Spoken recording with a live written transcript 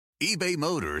eBay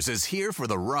Motors is here for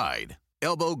the ride.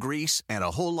 Elbow grease and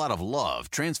a whole lot of love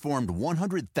transformed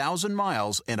 100,000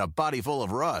 miles and a body full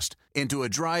of rust into a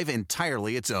drive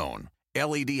entirely its own.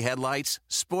 LED headlights,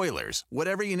 spoilers,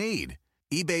 whatever you need.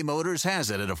 eBay Motors has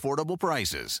it at affordable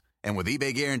prices. And with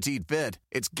eBay Guaranteed Fit,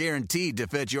 it's guaranteed to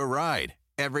fit your ride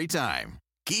every time.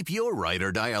 Keep your ride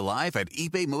or die alive at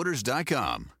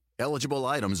ebaymotors.com. Eligible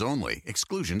items only.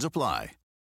 Exclusions apply.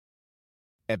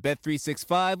 At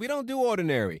Bet365, we don't do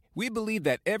ordinary. We believe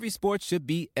that every sport should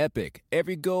be epic.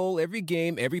 Every goal, every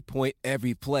game, every point,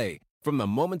 every play. From the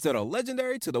moments that are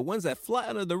legendary to the ones that fly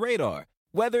under the radar.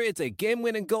 Whether it's a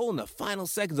game-winning goal in the final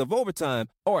seconds of overtime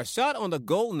or a shot on the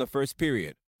goal in the first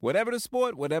period. Whatever the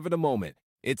sport, whatever the moment.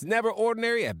 It's never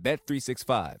ordinary at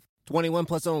Bet365. 21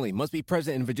 plus only. Must be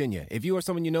present in Virginia. If you or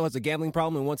someone you know has a gambling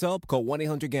problem and wants help, call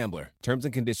 1-800-GAMBLER. Terms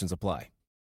and conditions apply.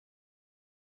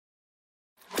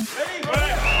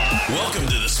 Welcome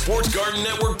to the Sports Garden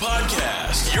Network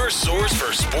podcast, your source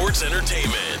for sports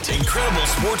entertainment, incredible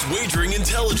sports wagering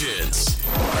intelligence.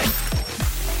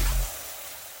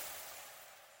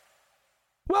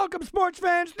 Welcome, sports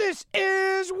fans. This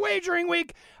is Wagering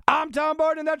Week. I'm Tom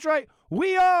Barton. That's right.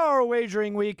 We are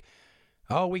Wagering Week.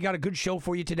 Oh, we got a good show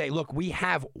for you today. Look, we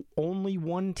have only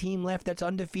one team left that's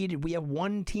undefeated. We have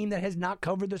one team that has not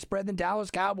covered the spread, the Dallas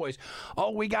Cowboys.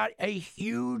 Oh, we got a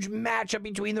huge matchup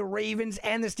between the Ravens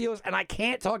and the Steelers, and I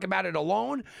can't talk about it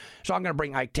alone, so I'm going to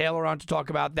bring Ike Taylor on to talk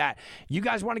about that. You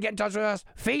guys want to get in touch with us?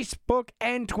 Facebook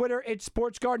and Twitter, it's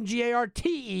Sports Garden,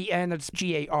 Garten. That's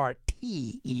Garten.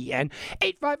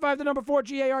 855 the number 4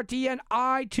 GARTN,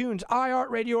 iTunes,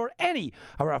 iHeartRadio, or any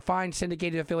of our fine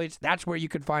syndicated affiliates. That's where you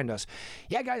could find us.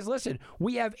 Yeah, guys, listen,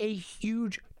 we have a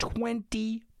huge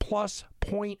 20-plus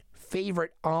point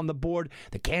favorite on the board.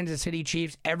 The Kansas City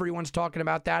Chiefs, everyone's talking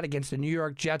about that against the New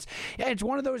York Jets. Yeah, it's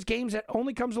one of those games that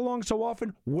only comes along so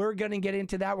often. We're going to get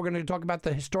into that. We're going to talk about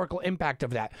the historical impact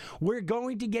of that. We're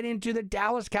going to get into the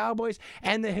Dallas Cowboys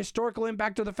and the historical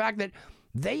impact of the fact that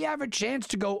they have a chance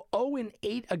to go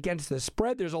 0-8 against the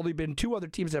spread. There's only been two other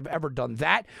teams that have ever done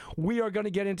that. We are going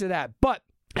to get into that. But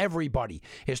everybody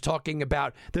is talking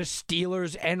about the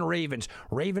Steelers and Ravens.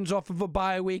 Ravens off of a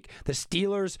bye week. The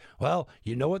Steelers, well,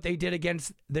 you know what they did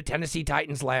against the Tennessee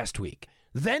Titans last week.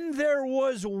 Then there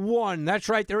was one. That's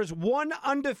right. There is one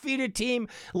undefeated team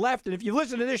left. And if you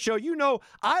listen to this show, you know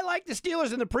I like the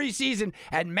Steelers in the preseason.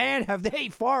 And man, have they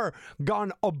far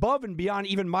gone above and beyond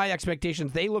even my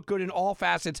expectations. They look good in all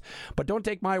facets. But don't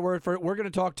take my word for it. We're going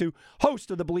to talk to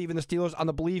host of the Believe in the Steelers on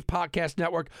the Believe Podcast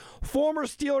Network, former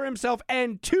Steeler himself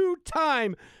and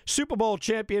two-time Super Bowl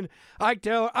champion, Ike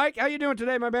Taylor. Ike, how you doing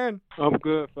today, my man? I'm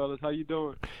good, fellas. How you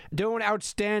doing? Doing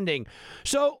outstanding.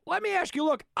 So let me ask you,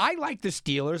 look, I like the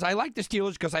Steelers. I like the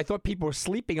Steelers because I thought people were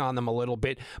sleeping on them a little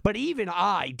bit, but even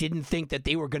I didn't think that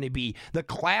they were going to be the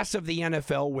class of the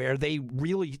NFL where they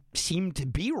really seem to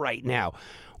be right now.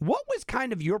 What was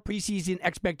kind of your preseason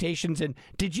expectations, and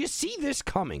did you see this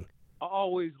coming? I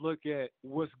always look at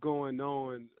what's going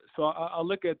on. So I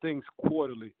look at things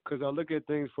quarterly because I look at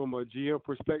things from a GM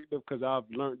perspective because I've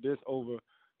learned this over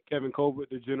Kevin Colbert,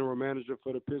 the general manager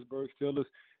for the Pittsburgh Steelers.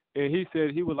 And he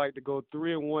said he would like to go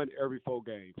 3-1 every 4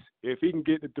 games. If he can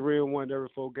get to 3-1 every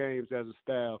 4 games as a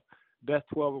staff, that's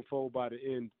 12-4 by the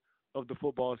end of the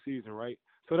football season, right?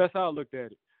 So that's how I looked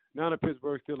at it. Now the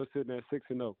Pittsburgh Steelers sitting at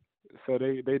 6-0. So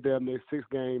they damn near 6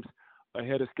 games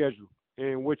ahead of schedule,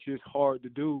 and which is hard to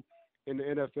do in the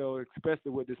NFL,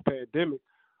 especially with this pandemic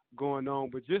going on.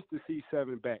 But just to see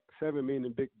 7 back, 7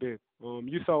 meaning Big Ben.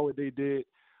 You saw what they did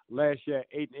last year,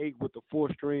 8-8 with the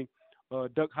 4th-string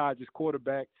Duck Hodges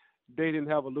quarterback. They didn't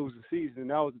have a losing season.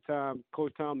 That was the time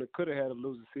Coach Tomlin could have had a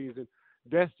losing season.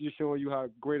 That's just showing you how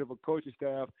great of a coaching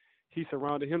staff he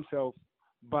surrounded himself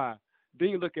by. Then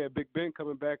you look at Big Ben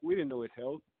coming back. We didn't know his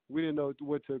health. We didn't know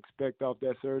what to expect off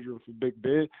that surgery for Big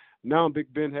Ben. Now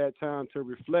Big Ben had time to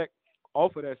reflect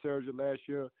off of that surgery last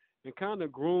year and kind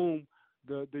of groom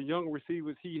the young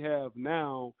receivers he have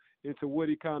now into what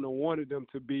he kind of wanted them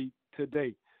to be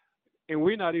today. And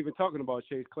we're not even talking about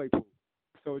Chase Claypool.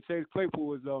 So Chase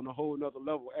Claypool is on a whole nother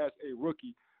level as a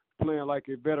rookie, playing like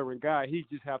a veteran guy. He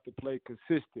just have to play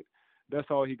consistent. That's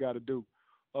all he got to do.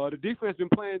 The defense been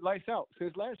playing lights out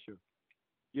since last year.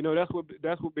 You know, that's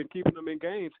what been keeping them in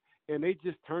games, and they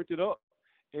just turned it up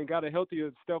and got a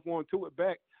healthier Stephon Tuitt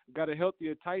back, got a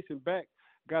healthier Tyson back,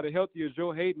 got a healthier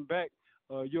Joe Hayden back.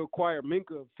 You acquired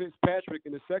Minkah Fitzpatrick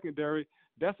in the secondary.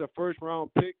 That's a first-round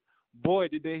pick. Boy,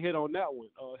 did they hit on that one.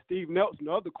 Steve Nelson,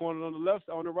 the other corner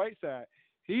on the right side,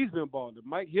 he's been balling.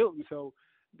 Mike Hilton. So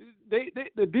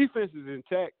the defense is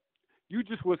intact. You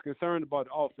just was concerned about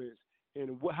the offense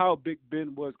and how Big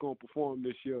Ben was going to perform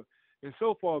this year. And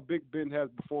so far, Big Ben has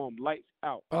performed lights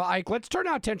out. Well, Ike, let's turn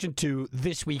our attention to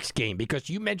this week's game because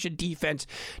you mentioned defense.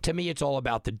 To me, it's all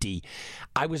about the D.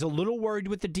 I was a little worried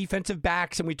with the defensive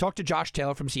backs, and we talked to Josh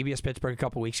Taylor from CBS Pittsburgh a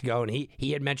couple weeks ago, and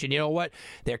he had mentioned, you know what,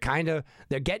 they're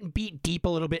getting beat deep a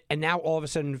little bit, and now all of a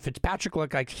sudden Fitzpatrick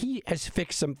looked like he has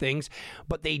fixed some things,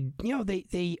 but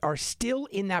they are still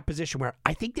in that position where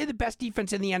I think they're the best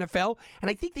defense in the NFL, and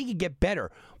I think they can get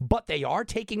better, but they are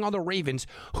taking on the Ravens,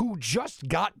 who just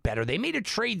got better. They made a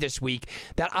trade this week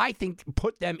that I think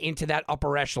put them into that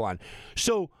upper echelon.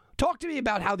 So talk to me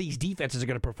about how these defenses are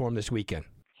going to perform this weekend.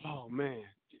 Oh, man.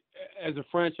 As a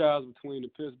franchise between the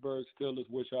Pittsburgh Steelers,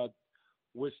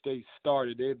 which they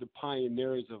started, they're the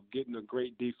pioneers of getting a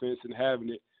great defense and having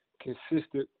it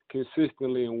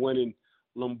consistently and winning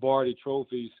Lombardi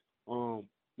trophies. The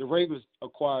Ravens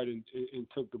acquired and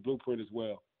took the blueprint as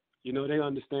well. You know, they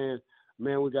understand,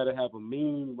 man, we got to have a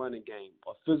mean running game,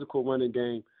 a physical running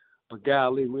game. But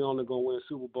golly, we only going to win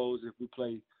Super Bowls if we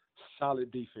play solid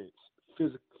defense,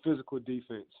 physical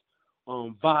defense,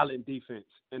 violent defense.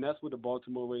 And that's what the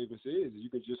Baltimore Ravens is. You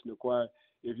can just acquire.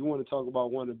 If you want to talk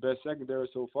about one of the best secondaries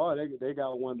so far, they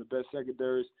got one of the best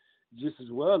secondaries just as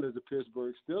well as the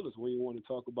Pittsburgh Steelers when you want to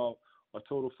talk about a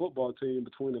total football team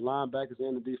between the linebackers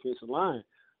and the defensive line.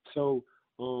 So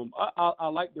I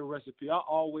like the recipe. I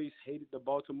always hated the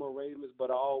Baltimore Ravens,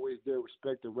 but I always did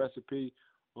respect the recipe.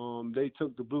 They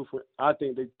took the blueprint. I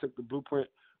think they took the blueprint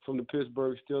from the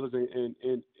Pittsburgh Steelers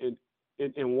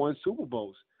and won Super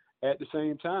Bowls at the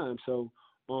same time. So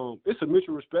it's a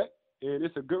mutual respect, and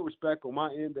it's a good respect on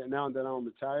my end that now that I'm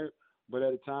retired. But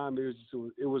at the time,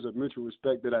 it was a mutual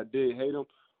respect that I did hate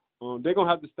them. They're gonna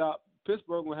have to stop.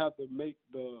 Pittsburgh will have to make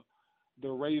the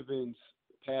Ravens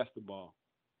pass the ball.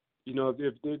 You know,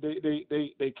 if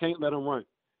they can't let them run.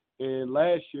 And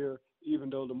last year,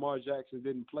 even though Lamar Jackson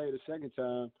didn't play the second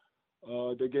time,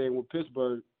 the game with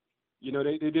Pittsburgh, you know,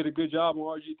 they did a good job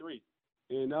on RG3.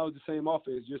 And that was the same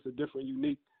offense, just a different,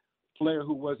 unique player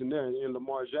who wasn't there in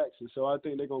Lamar Jackson. So I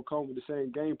think they're gonna come with the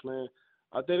same game plan.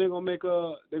 I think they're gonna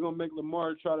make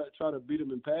Lamar try to beat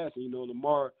him in passing. You know,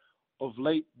 Lamar of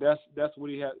late, that's what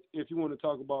he had. If you want to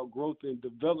talk about growth and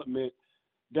development,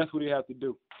 that's what he has to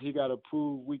do. He got to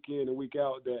prove week in and week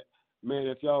out that, man,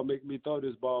 if y'all make me throw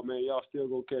this ball, man, y'all still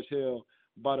gonna catch hell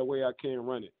by the way I can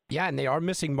run it. Yeah, and they are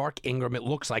missing Mark Ingram. It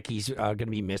looks like he's going to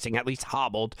be missing, at least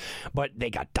hobbled. But they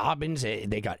got Dobbins,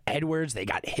 they got Edwards, they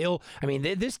got Hill. I mean,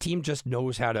 this team just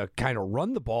knows how to kind of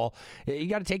run the ball. You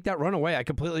got to take that run away. I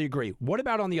completely agree. What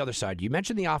about on the other side? You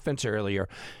mentioned the offense earlier.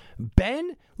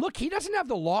 Ben, look, he doesn't have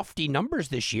the lofty numbers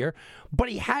this year, but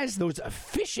he has those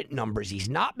efficient numbers. He's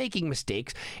not making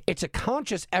mistakes. It's a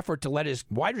conscious effort to let his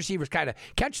wide receivers kind of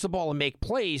catch the ball and make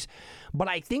plays. But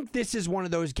I think this is one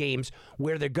of those games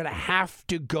where they're going to have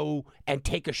to go and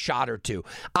take a shot or two.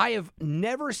 I have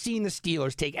never seen the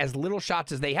Steelers take as little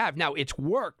shots as they have. Now, it's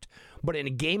worked, but in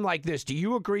a game like this, do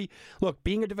you agree? Look,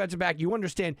 being a defensive back, you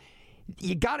understand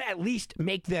you got to at least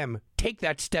make them take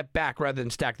that step back rather than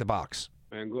stack the box.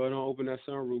 Man, go ahead and open that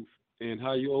sunroof. And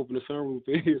how you open the sunroof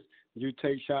is you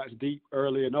take shots deep,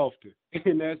 early, and often.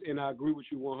 And I agree with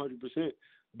you 100%.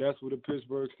 That's what the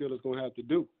Pittsburgh Steelers going to have to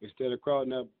do. Instead of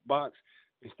crowding that box,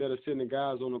 instead of sending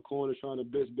guys on the corner trying to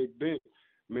blitz Big Ben,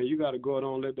 man, you got to go out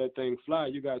and let that thing fly.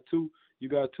 You got two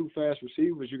fast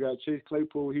receivers. You got Chase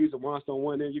Claypool. He's a monster on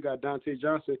one end. You got Dante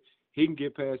Johnson. He can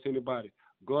get past anybody.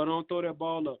 Go out and throw that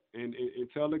ball up and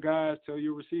tell the guys, tell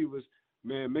your receivers,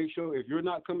 man, make sure if you're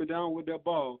not coming down with that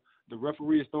ball, the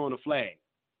referee is throwing a flag,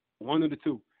 one of the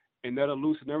two, and that'll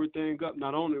loosen everything up.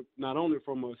 Not only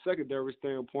from a secondary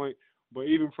standpoint, but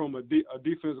even from a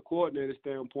defensive coordinator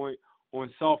standpoint on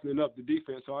softening up the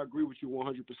defense. So I agree with you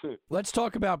 100%. Let's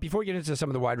talk about, before we get into some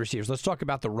of the wide receivers, let's talk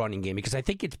about the running game, because I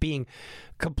think it's being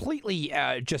completely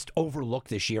just overlooked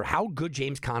this year, how good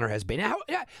James Conner has been, how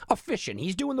efficient.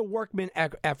 He's doing the workman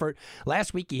effort.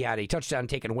 Last week he had a touchdown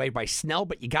taken away by Snell,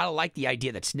 but you got to like the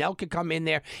idea that Snell could come in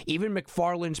there. Even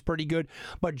McFarland's pretty good.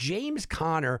 But James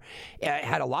Conner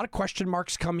had a lot of question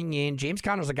marks coming in. James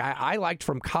Conner's a guy I liked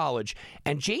from college,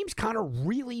 and James Conner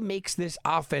really makes this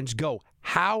offense go.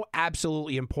 How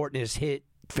absolutely important is it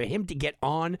for him to get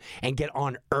on and get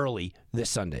on early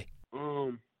this Sunday?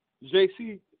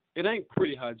 JC, it ain't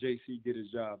pretty how JC get his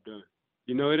job done.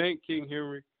 You know, it ain't King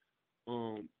Henry.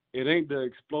 It ain't the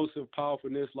explosive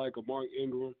powerfulness like a Mark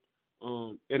Ingram.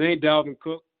 It ain't Dalvin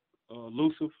Cook,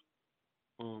 elusive.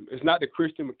 It's not the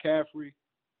Christian McCaffrey.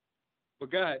 But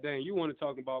God dang, you want to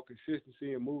talk about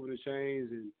consistency and moving the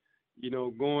chains and, you know,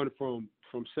 going from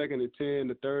second and 10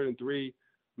 to third and 3.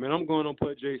 Man, I'm going to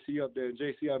put JC up there.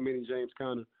 JC, I mean James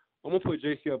Conner. I'm going to put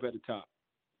JC up at the top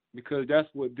because that's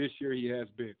what this year he has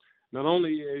been. Not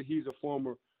only is he's a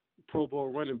former Pro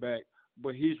Bowl running back,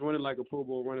 but he's running like a Pro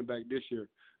Bowl running back this year.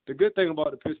 The good thing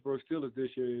about the Pittsburgh Steelers this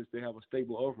year is they have a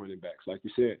stable of running backs. Like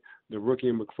you said, the rookie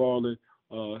in McFarland,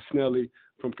 Snelly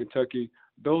from Kentucky,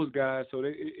 those guys. So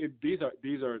these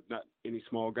are not any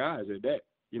small guys at that.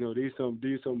 You know, these some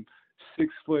 6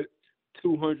 foot,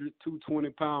 200, 220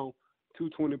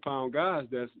 pound guys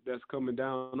that's coming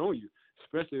down on you,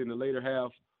 especially in the later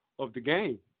half of the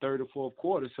game, third or fourth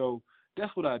quarter. So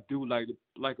that's what I do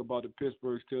like about the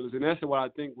Pittsburgh Steelers, and that's what I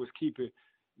think was keeping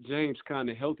James kind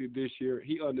of healthy this year.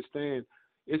 He understands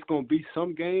it's going to be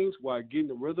some games where I get in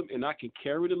the rhythm and I can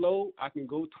carry the load. I can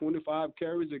go 25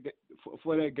 carries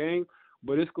for that game,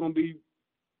 but it's going to be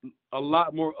a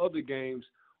lot more other games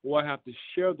where I have to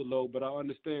share the load, but I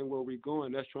understand where we're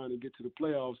going. That's trying to get to the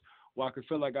playoffs where I can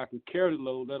feel like I can carry the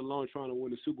load, let alone trying to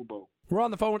win the Super Bowl. We're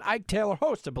on the phone with Ike Taylor,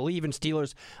 host of Believe in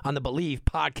Steelers on the Believe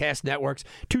Podcast Networks,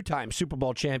 two-time Super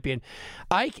Bowl champion.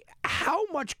 Ike, how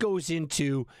much goes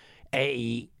into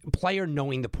a player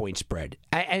knowing the point spread?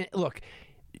 And look,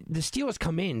 the Steelers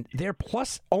come in, they're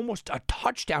plus almost a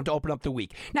touchdown to open up the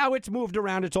week. Now, it's moved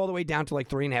around. It's all the way down to like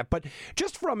 3.5. But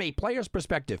just from a player's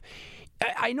perspective,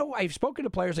 I know I've spoken to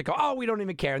players that go, oh, we don't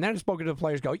even care. And then I've spoken to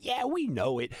players go, yeah, we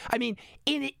know it. I mean,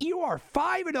 you are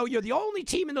 5-0. You're the only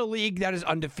team in the league that is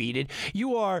undefeated.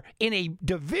 You are in a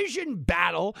division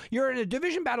battle. You're in a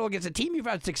division battle against a team you've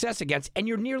had success against, and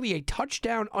you're nearly a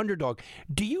touchdown underdog.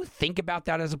 Do you think about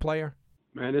that as a player?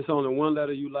 Man, it's only one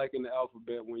letter you like in the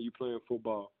alphabet when you're playing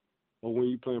football or when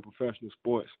you're playing professional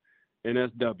sports, and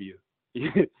that's W.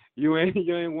 You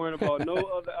ain't worrying about no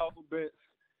other alphabets.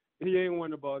 He ain't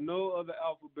worrying about no other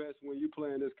alphabets when you're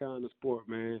playing this kind of sport,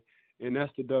 man, and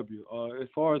that's the W. As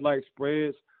far as like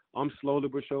spreads, I'm slowly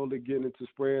but surely getting into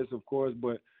spreads, of course,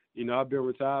 but, you know, I've been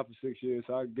retired for 6 years,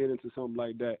 so I get into something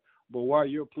like that. But while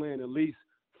you're playing, at least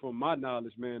from my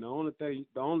knowledge, man, the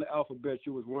only alphabet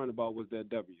you was worrying about was that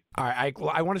W. All right,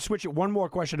 I want to switch it. One more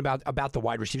question about the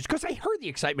wide receivers, because I heard the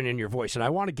excitement in your voice, and I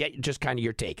want to get just kind of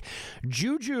your take.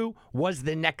 Juju was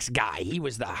the next guy. He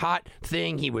was the hot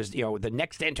thing. He was, the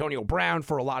next Antonio Brown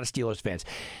for a lot of Steelers fans.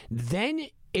 Then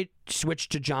it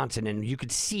switched to Johnson, and you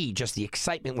could see just the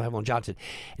excitement level in Johnson.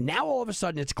 Now, all of a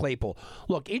sudden, it's Claypool.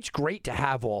 Look, it's great to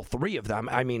have all three of them.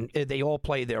 I mean, they all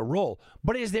play their role.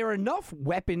 But is there enough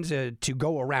weapons to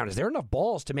go around? Is there enough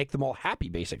balls to make them all happy,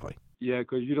 basically? Yeah,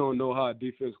 because you don't know how a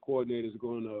defense coordinator is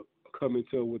going to come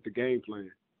into it with the game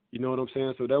plan. You know what I'm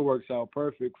saying? So that works out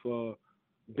perfect for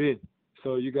Ben.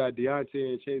 So you got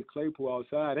Deontay and Chase Claypool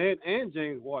outside, and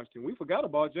James Washington. We forgot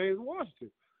about James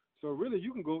Washington. So really,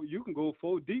 you can go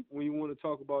full deep when you want to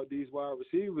talk about these wide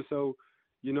receivers. So,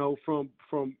 from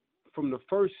the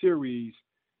first series,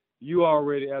 you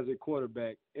already, as a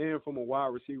quarterback and from a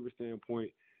wide receiver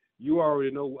standpoint, you already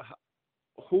know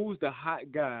who's the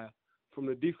hot guy from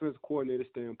the defense coordinator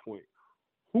standpoint.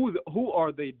 Who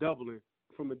are they doubling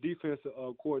from a defensive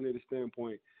coordinator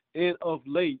standpoint? And of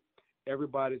late,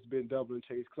 everybody's been doubling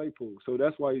Chase Claypool. So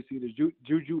that's why you see the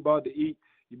Juju about to eat.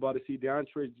 You about to see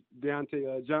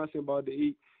Deontay Johnson about to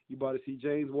eat. You about to see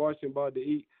James Washington about to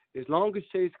eat. As long as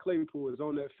Chase Claypool is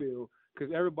on that field,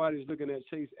 because everybody's looking at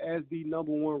Chase as the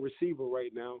number one receiver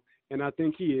right now, and I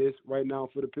think he is right now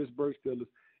for the Pittsburgh Steelers,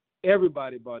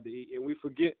 everybody about to eat. And we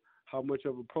forget how much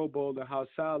of a Pro Bowl and how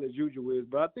solid Juju is.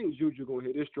 But I think Juju going to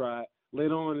hit his stride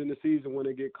later on in the season when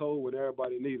it get cold, when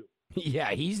everybody needs him.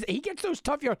 Yeah, he gets those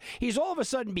tough yards. He's all of a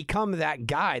sudden become that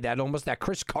guy, that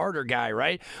Chris Carter guy,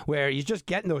 right? Where he's just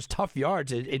getting those tough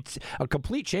yards. It's a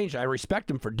complete change. I respect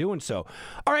him for doing so.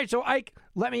 All right, so Ike,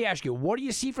 let me ask you, what do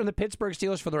you see from the Pittsburgh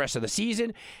Steelers for the rest of the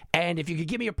season? And if you could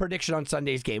give me a prediction on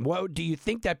Sunday's game, what do you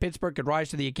think that Pittsburgh could rise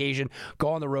to the occasion, go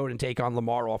on the road and take on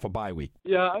Lamar off a bye week?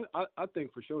 Yeah, I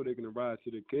think for sure they're going to rise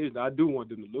to the occasion. I do want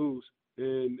them to lose.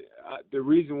 And the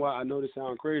reason why, I know this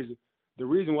sounds crazy, the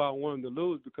reason why I want them to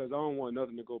lose because I don't want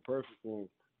nothing to go perfect for them.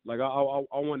 Like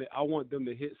I want them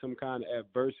to hit some kind of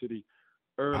adversity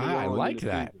early on. I like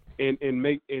that. And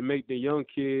make the young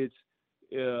kids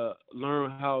learn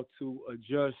how to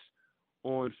adjust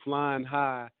on flying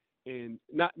high and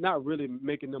not really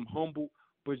making them humble,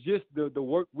 but just the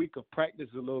work week of practice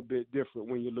is a little bit different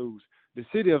when you lose. The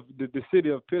city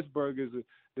of Pittsburgh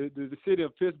the city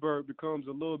of Pittsburgh becomes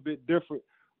a little bit different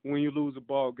when you lose a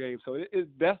ball game. So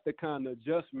that's the kind of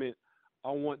adjustment I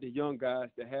want the young guys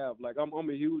to have. Like I'm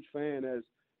a huge fan as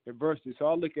adversity, so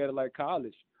I look at it like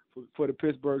college for the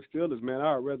Pittsburgh Steelers. Man,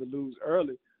 I'd rather lose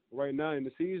early right now in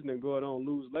the season than go out and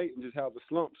lose late and just have a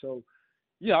slump. So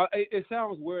yeah, it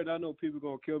sounds weird. I know people are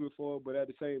gonna kill me for it, but at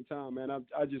the same time, man,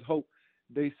 I just hope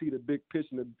they see the big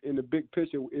picture. And the big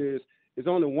picture is it's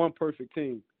only one perfect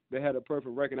team. they had a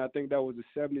perfect record. I think that was the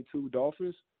 72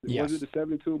 Dolphins. Yes. Was it the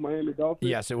 72 Miami Dolphins?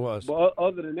 Yes, it was. But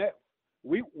other than that,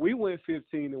 we went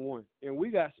 15-1, and we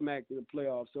got smacked in the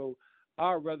playoffs. So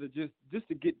I'd rather just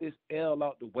to get this L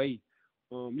out the way.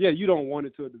 You don't want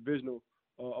it to a divisional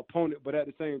opponent, but at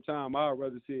the same time, I'd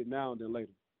rather see it now than later.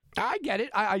 I get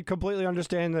it. I completely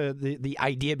understand the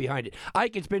idea behind it.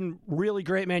 Ike, it's been really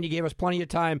great, man. You gave us plenty of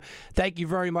time. Thank you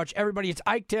very much, everybody. It's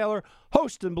Ike Taylor,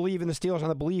 host and Believe in the Steelers on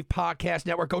the Believe Podcast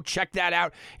Network. Go check that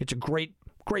out. It's a great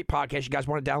podcast. You guys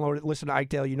want to download it, listen to Ike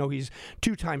Taylor. You know he's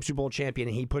two-time Super Bowl champion,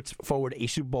 and he puts forward a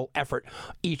Super Bowl effort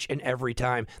each and every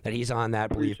time that he's on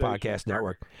that Believe Podcast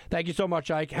Network. Thank you so much,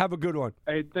 Ike. Have a good one.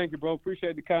 Hey, thank you, bro.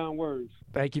 Appreciate the kind words.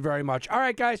 Thank you very much. All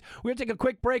right, guys, we're going to take a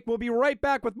quick break. We'll be right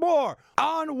back with more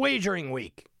on Wagering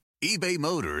Week. eBay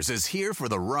Motors is here for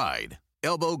the ride.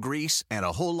 Elbow grease and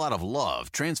a whole lot of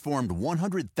love transformed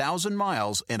 100,000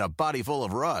 miles and a body full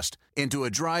of rust into a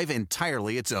drive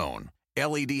entirely its own.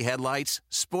 LED headlights,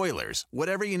 spoilers,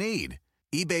 whatever you need.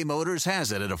 eBay Motors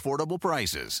has it at affordable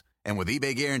prices. And with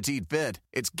eBay Guaranteed Fit,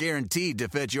 it's guaranteed to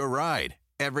fit your ride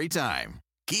every time.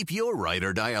 Keep your ride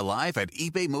or die alive at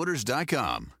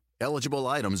ebaymotors.com. Eligible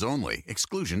items only.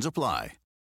 Exclusions apply.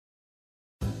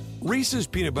 Reese's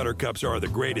peanut butter cups are the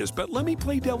greatest, but let me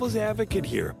play devil's advocate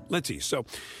here. Let's see. So,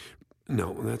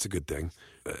 no, that's a good thing.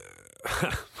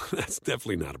 That's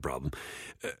definitely not a problem.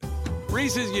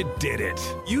 Reese's, you did it.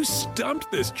 You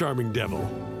stumped this charming devil.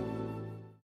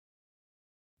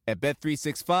 At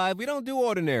Bet365, we don't do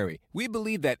ordinary. We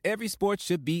believe that every sport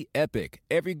should be epic.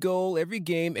 Every goal, every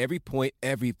game, every point,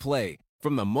 every play.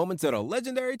 From the moments that are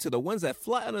legendary to the ones that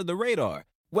fly under the radar.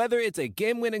 Whether it's a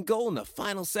game-winning goal in the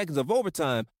final seconds of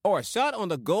overtime or a shot on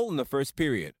the goal in the first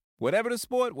period. Whatever the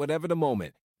sport, whatever the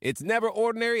moment. It's never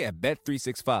ordinary at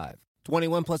Bet365.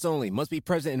 21 plus only. Must be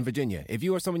present in Virginia. If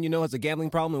you or someone you know has a gambling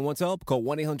problem and wants help, call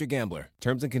 1-800-GAMBLER.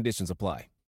 Terms and conditions apply.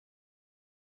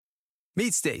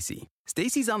 Meet Stacy.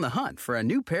 Stacy's on the hunt for a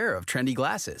new pair of trendy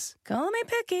glasses. Call me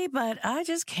picky, but I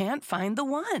just can't find the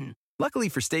one. Luckily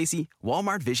for Stacy,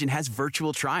 Walmart Vision has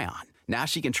virtual try-on. Now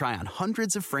she can try on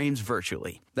hundreds of frames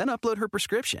virtually, then upload her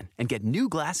prescription and get new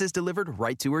glasses delivered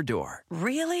right to her door.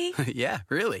 Really? Yeah,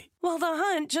 really. Well, the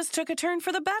hunt just took a turn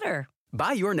for the better.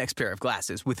 Buy your next pair of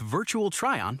glasses with virtual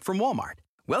try-on from Walmart.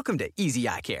 Welcome to Easy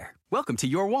Eye Care. Welcome to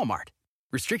your Walmart.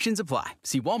 Restrictions apply.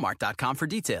 See walmart.com for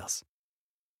details.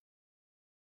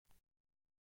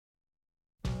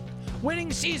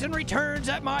 Winning season returns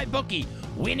at MyBookie.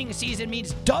 Winning season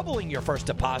means doubling your first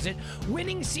deposit.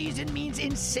 Winning season means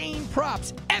insane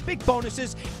props, epic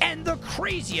bonuses, and the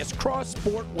craziest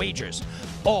cross-sport wagers.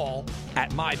 All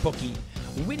at MyBookie.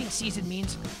 Winning season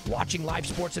means watching live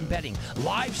sports and betting.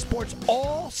 Live sports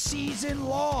all season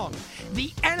long. The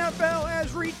NFL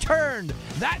has returned.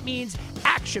 That means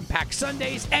action-packed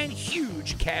Sundays and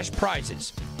huge cash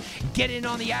prizes. Get in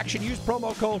on the action. Use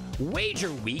promo code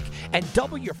WAGERWEEK and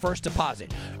double your first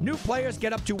deposit. New players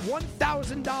get up to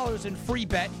 $1,000 in free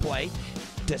bet play,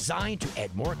 designed to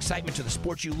add more excitement to the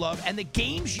sports you love and the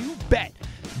games you bet.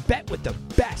 Bet with the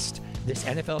best this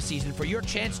NFL season for your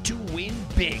chance to win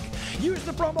big. Use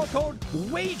the promo code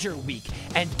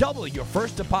WAGERWEEK and double your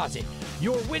first deposit.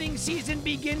 Your winning season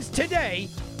begins today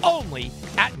only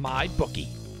at MyBookie.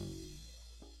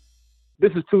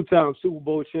 This is two-time Super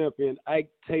Bowl champion Ike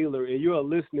Taylor, and you are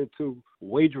listening to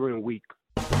Wagering Week.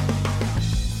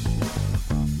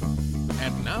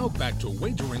 And now back to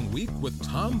Wagering Week with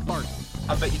Tom Barton.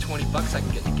 I'll bet you $20 I can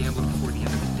get you gambling before the end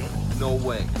of the day. No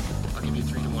way. I'll give you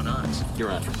 3-1 odds. You're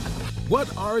on.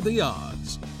 What are the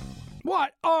odds?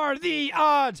 What are the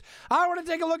odds? I want to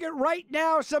take a look at right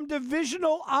now some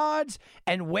divisional odds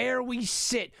and where we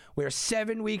sit. We're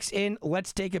 7 weeks in.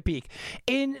 Let's take a peek.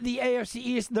 In the AFC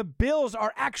East, the Bills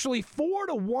are actually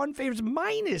 4-1 favorites,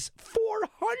 minus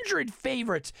 400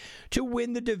 favorites to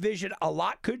win the division. A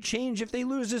lot could change if they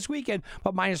lose this weekend,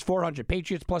 but minus 400.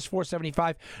 Patriots plus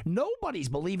 475. Nobody's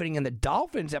believing in the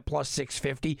Dolphins at plus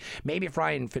 650. Maybe if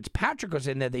Ryan Fitzpatrick was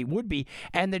in there, they would be.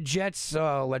 And the Jets,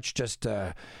 let's just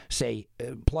say,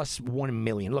 plus 1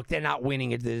 million. Look, they're not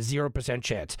winning it. There's 0%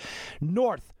 chance.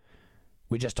 North,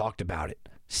 we just talked about it.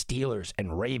 Steelers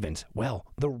and Ravens. Well,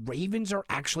 the Ravens are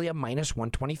actually a minus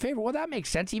 120 favorite. Well, that makes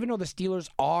sense. Even though the Steelers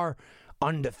are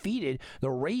undefeated, the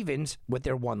Ravens, with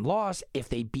their one loss, if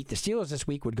they beat the Steelers this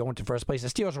week, would go into first place. The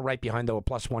Steelers are right behind, though, at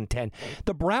plus 110.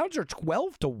 The Browns are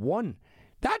 12-1.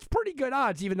 That's pretty good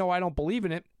odds, even though I don't believe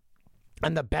in it.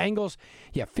 And the Bengals,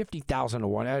 50,000 to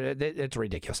 1. It's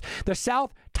ridiculous. The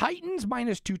South, Titans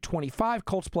minus 225,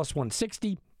 Colts plus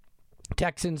 160,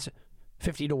 Texans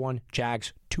 50-1,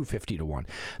 Jags 250-1.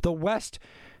 The West,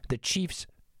 the Chiefs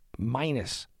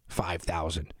minus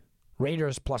 5,000,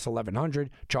 Raiders plus 1,100,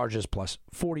 Chargers plus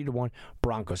 40 to 1,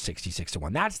 Broncos 66 to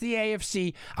 1. That's the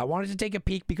AFC. I wanted to take a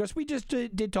peek because we just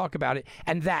did talk about it,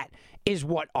 and that is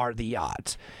what are the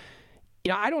odds.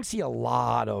 I don't see a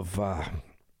lot of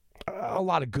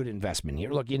good investment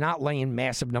here. Look, you're not laying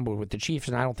massive numbers with the Chiefs,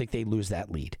 and I don't think they lose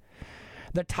that lead.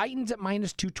 The Titans at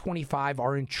minus 225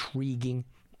 are intriguing.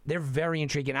 They're very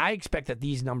intriguing. I expect that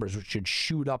these numbers should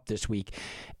shoot up this week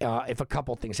if a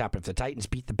couple things happen. If the Titans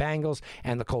beat the Bengals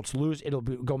and the Colts lose, it'll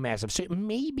go massive. So it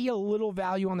may be a little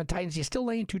value on the Titans. You're still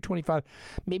laying 225.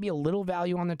 Maybe a little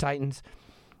value on the Titans.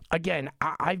 Again,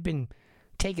 I've been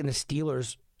taking the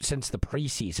Steelers since the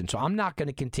preseason, so I'm not going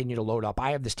to continue to load up.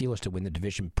 I have the Steelers to win the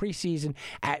division preseason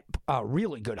at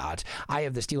really good odds. I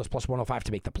have the Steelers plus 105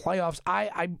 to make the playoffs.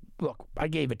 Look, I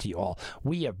gave it to you all.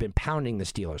 We have been pounding the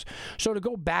Steelers. So to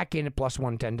go back in at plus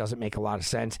 110 doesn't make a lot of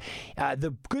sense.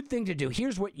 The good thing to do,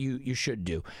 here's what you should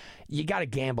do. You got to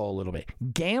gamble a little bit.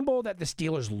 Gamble that the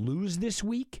Steelers lose this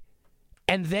week,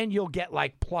 and then you'll get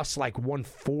plus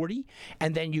 140,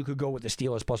 and then you could go with the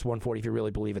Steelers plus 140 if you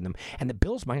really believe in them. And the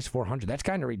Bills minus 400, that's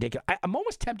kind of ridiculous. I'm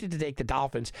almost tempted to take the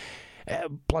Dolphins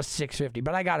plus 650,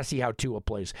 but I got to see how Tua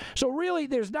plays. So really,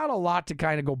 there's not a lot to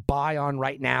kind of go buy on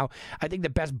right now. I think the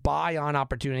best buy on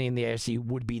opportunity in the AFC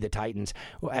would be the Titans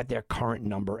at their current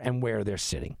number and where they're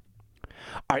sitting.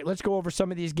 All right, let's go over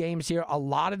some of these games here. A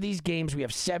lot of these games, we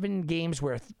have 7 games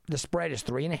where the spread is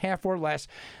 3.5 or less.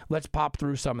 Let's pop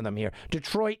through some of them here.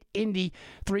 Detroit, Indy,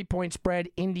 3-point spread.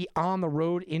 Indy on the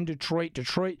road in Detroit.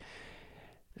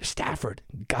 Stafford,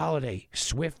 Galladay,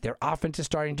 Swift, their offense is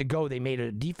starting to go. They made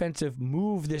a defensive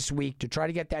move this week to try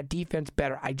to get that defense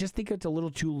better. I just think it's a little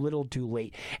too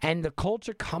late. And the Colts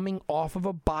are coming off of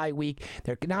a bye week.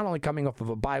 They're not only coming off of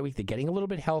a bye week, they're getting a little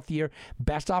bit healthier.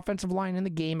 Best offensive line in the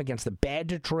game against the bad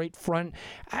Detroit front.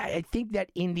 I think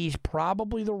that Indy's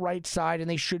probably the right side, and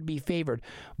they should be favored.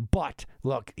 But,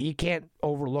 look, you can't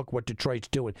overlook what Detroit's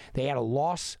doing. They had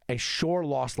a sure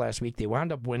loss last week. They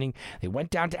wound up winning. They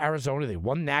went down to Arizona. They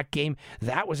won that game.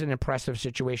 That was an impressive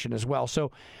situation as well.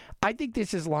 So I think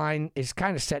this line is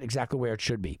kind of set exactly where it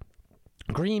should be.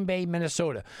 Green Bay,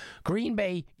 Minnesota. Green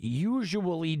Bay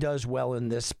usually does well in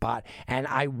this spot, and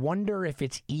I wonder if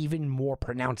it's even more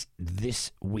pronounced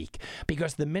this week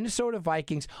because the Minnesota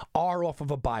Vikings are off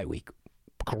of a bye week.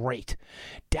 Great.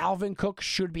 Dalvin Cook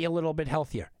should be a little bit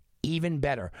healthier. Even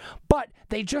better. But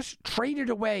they just traded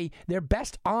away their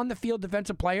best on-the-field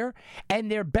defensive player,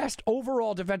 and their best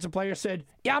overall defensive player said,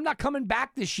 I'm not coming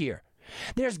back this year.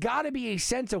 There's got to be a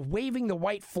sense of waving the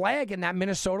white flag in that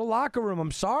Minnesota locker room.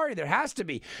 I'm sorry, there has to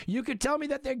be. You could tell me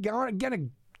that they're going to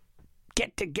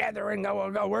get together and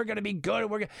go, we're going to be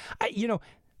good.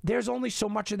 There's only so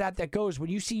much of that goes. When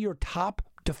you see your top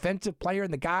defensive player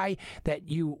and the guy that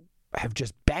you have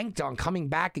just banked on coming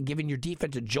back and giving your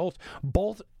defense a jolt,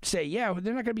 both say, they're not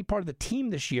going to be part of the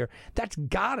team this year. That's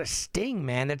got to sting,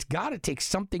 man. That's got to take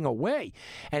something away.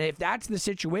 And if that's the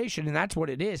situation, and that's what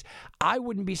it is, I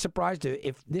wouldn't be surprised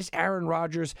if this Aaron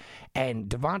Rodgers and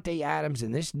Devontae Adams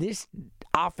and this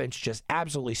offense just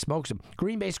absolutely smokes them.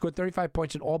 Green Bay scored 35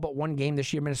 points in all but one game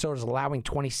this year. Minnesota's allowing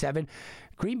 27.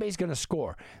 Green Bay's going to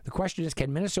score. The question is,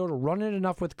 can Minnesota run it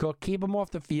enough with Cook, keep him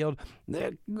off the field,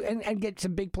 and get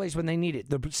some big plays when they need it?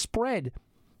 The spread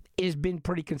has been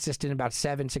pretty consistent, about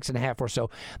 6.5 or so.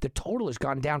 The total has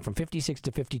gone down from 56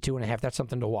 to 52.5. That's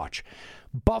something to watch.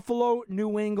 Buffalo,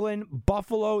 New England.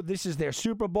 Buffalo, this is their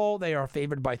Super Bowl. They are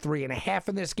favored by 3.5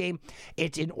 in this game.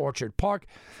 It's in Orchard Park.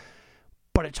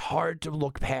 But it's hard to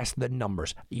look past the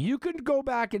numbers. You can go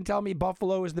back and tell me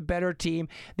Buffalo is the better team.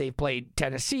 They played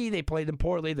Tennessee. They played them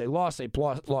poorly. They lost. They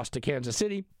lost to Kansas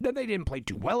City. Then they didn't play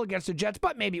too well against the Jets,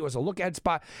 but maybe it was a look-ahead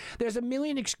spot. There's a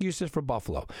million excuses for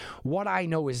Buffalo. What I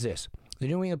know is this. The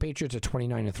New England Patriots are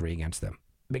 29-3 against them.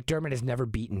 McDermott has never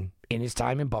beaten, in his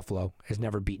time in Buffalo, has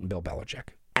never beaten Bill Belichick.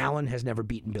 Allen has never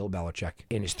beaten Bill Belichick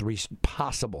in his 3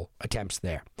 possible attempts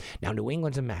there. Now, New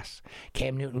England's a mess.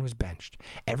 Cam Newton was benched.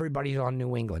 Everybody's on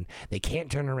New England. They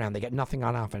can't turn around. They got nothing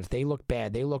on offense. They look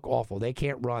bad. They look awful. They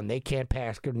can't run. They can't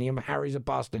pass. Harry's a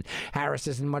busted. Harris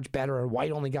isn't much better, and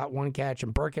White only got 1 catch,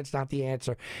 and Burkett's not the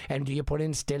answer. And do you put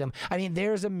in Stidham? I mean,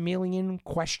 there's a million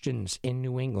questions in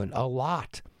New England. A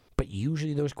lot. But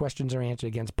usually those questions are answered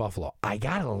against Buffalo. I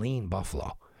got to lean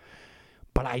Buffalo.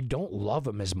 But I don't love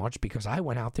them as much because I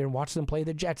went out there and watched them play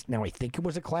the Jets. Now, I think it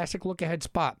was a classic look-ahead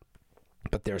spot.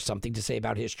 But there's something to say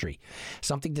about history.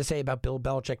 Something to say about Bill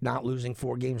Belichick not losing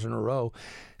 4 games in a row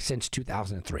since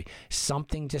 2003.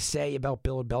 Something to say about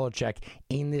Bill Belichick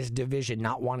in this division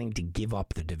not wanting to give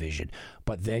up the division.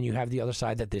 But then you have the other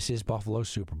side that this is Buffalo's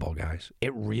Super Bowl, guys.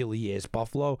 It really is.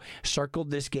 Buffalo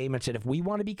circled this game and said, if we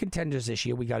want to be contenders this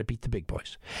year, we got to beat the big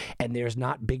boys. And there's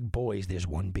not big boys. There's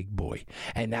one big boy.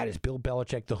 And that is Bill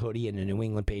Belichick, the hoodie, and the New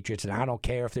England Patriots. And I don't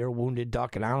care if they're a wounded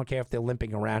duck, and I don't care if they're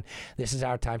limping around. This is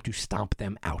our time to stomp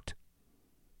them out.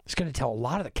 It's going to tell a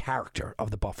lot of the character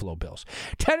of the Buffalo Bills.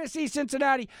 Tennessee,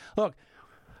 Cincinnati. Look,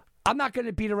 I'm not going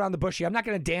to beat around the bush here. I'm not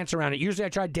going to dance around it. Usually I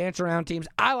try to dance around teams.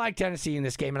 I like Tennessee in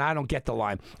this game, and I don't get the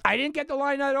line. I didn't get the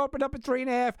line that opened up at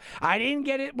 3.5. I didn't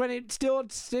get it when it's still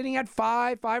sitting at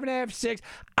 5, 5.5, 6.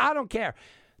 I don't care.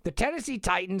 The Tennessee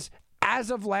Titans,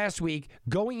 as of last week,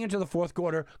 going into the fourth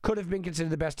quarter, could have been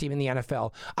considered the best team in the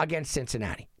NFL against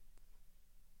Cincinnati.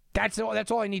 That's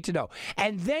all I need to know.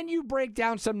 And then you break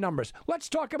down some numbers. Let's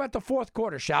talk about the fourth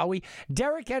quarter, shall we?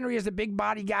 Derrick Henry is a big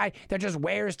body guy that just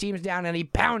wears teams down, and he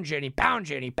pounds you, and he pounds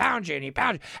you, and he pounds you, and he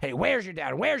pounds you, and he wears you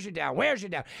down, wears you down, wears you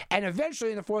down. And eventually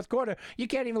in the fourth quarter, you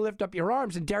can't even lift up your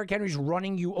arms, and Derrick Henry's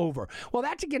running you over. Well,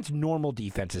 that's against normal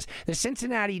defenses. The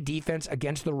Cincinnati defense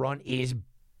against the run is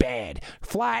bad.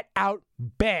 Flat out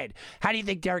bad. How do you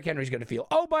think Derrick Henry's going to feel?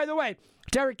 Oh, by the way,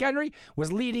 Derrick Henry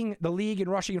was leading the league in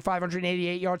rushing at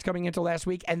 588 yards coming into last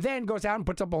week, and then goes out and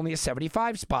puts up only a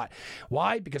 75 spot.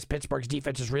 Why? Because Pittsburgh's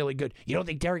defense is really good. You don't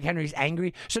think Derrick Henry's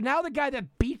angry? So now the guy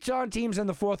that beats on teams in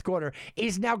the fourth quarter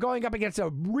is now going up against a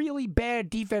really bad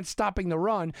defense stopping the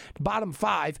run, bottom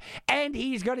 5, and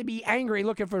he's going to be angry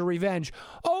looking for revenge.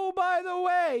 Oh, by the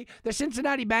way, the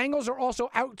Cincinnati Bengals are also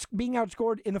being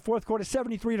outscored in the fourth quarter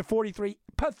 73-43.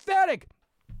 Pathetic.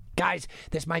 Guys,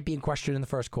 this might be in question in the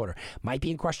first quarter, might be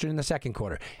in question in the second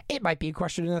quarter, it might be in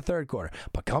question in the third quarter,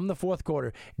 but come the fourth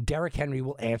quarter, Derrick Henry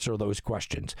will answer those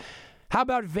questions. How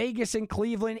about Vegas and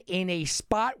Cleveland in a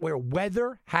spot where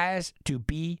weather has to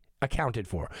be accounted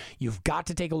for? You've got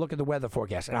to take a look at the weather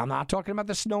forecast. And I'm not talking about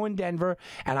the snow in Denver,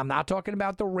 and I'm not talking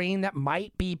about the rain that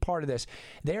might be part of this.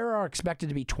 There are expected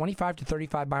to be 25 to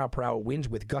 35 mile per hour winds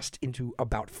with gusts into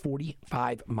about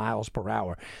 45 miles per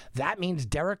hour. That means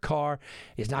Derek Carr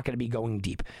is not going to be going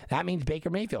deep. That means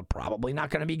Baker Mayfield probably not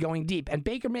going to be going deep. And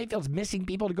Baker Mayfield's missing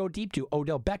people to go deep to.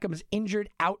 Odell Beckham's injured,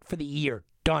 out for the year.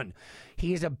 Done.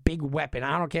 He is a big weapon.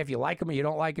 I don't care if you like him or you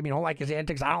don't like him. You don't like his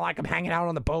antics. I don't like him hanging out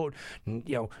on the boat,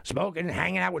 smoking and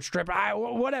hanging out with strippers.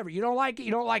 Whatever. You don't like it. You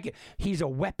don't like it. He's a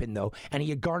weapon, though, and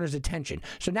he garners attention.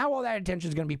 So now all that attention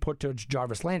is going to be put towards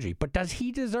Jarvis Landry. But does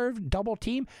he deserve double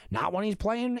team? Not when he's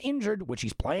playing injured, which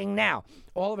he's playing now.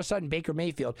 All of a sudden, Baker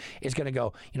Mayfield is going to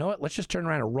go, you know what? Let's just turn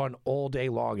around and run all day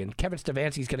long. And Kevin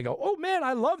Stefanski's going to go, oh, man,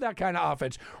 I love that kind of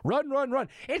offense. Run, run, run.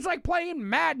 It's like playing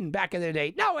Madden back in the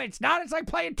day. No, it's not. It's like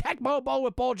playing Tecmo Bowl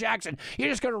with Bo Jackson. You're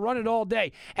just going to run it all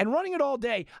day. And running it all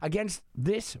day against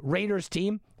this Raiders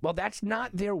team, well, that's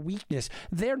not their weakness.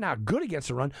 They're not good against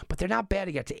the run, but they're not bad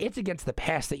against it. It's against the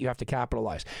pass that you have to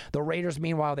capitalize. The Raiders,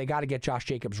 meanwhile, they got to get Josh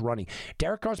Jacobs running.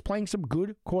 Derek Carr's playing some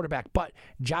good quarterback, but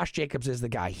Josh Jacobs is the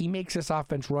guy. He makes this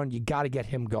offense run. You got to get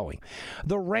him going.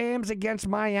 The Rams against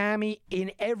Miami.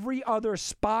 In every other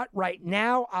spot right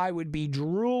now, I would be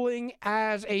drooling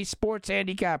as a sports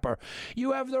handicapper.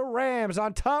 You have the Rams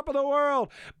on top of the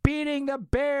world, beating the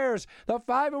Bears, the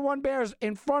 5-1 Bears,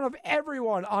 in front of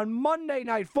everyone on Monday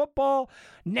Night Football.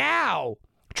 Now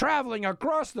traveling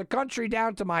across the country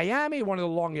down to Miami, one of the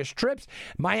longest trips.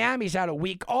 Miami's had a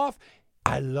week off.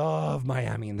 I love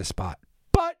Miami in the spot.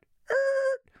 But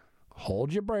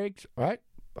hold your brakes, all right?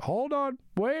 Hold on.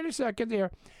 Wait a second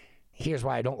there. Here's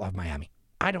why I don't love Miami.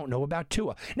 I don't know about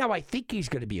Tua. Now, I think he's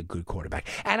going to be a good quarterback,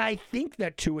 and I think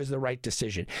that Tua is the right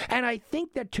decision, and I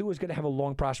think that Tua is going to have a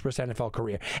long, prosperous NFL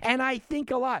career, and I think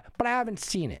a lot, but I haven't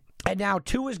seen it. And now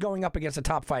Tua is going up against a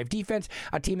top 5 defense,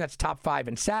 a team that's top 5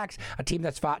 in sacks, a team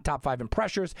that's top 5 in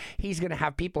pressures. He's going to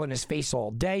have people in his face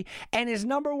all day, and his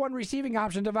number one receiving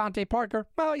option, Devontae Parker,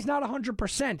 well, he's not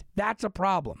 100%. That's a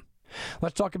problem.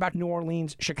 Let's talk about New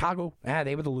Orleans, Chicago.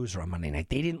 They were the loser on Monday night.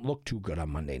 They didn't look too good on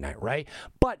Monday night, right?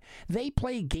 But they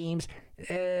play games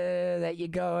that you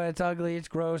go, it's ugly, it's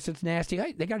gross, it's nasty.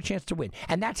 They got a chance to win.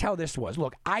 And that's how this was.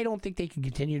 Look, I don't think they can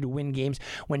continue to win games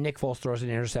when Nick Foles throws an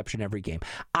interception every game.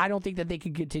 I don't think that they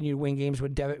can continue to win games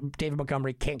when David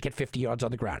Montgomery can't get 50 yards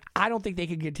on the ground. I don't think they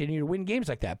can continue to win games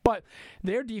like that. But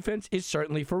their defense is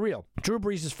certainly for real. Drew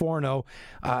Brees is 4-0.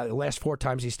 The last 4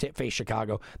 times he's faced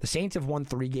Chicago. The Saints have won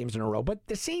 3 games in a row, but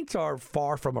the Saints are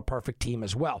far from a perfect team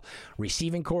as well.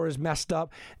 Receiving core is messed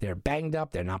up. They're banged up.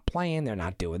 up. They're not playing. They're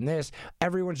not doing this.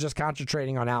 Everyone's just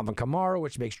concentrating on Alvin Kamara,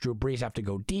 which makes Drew Brees have to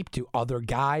go deep to other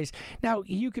guys. Now,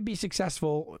 you could be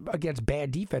successful against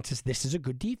bad defenses. This is a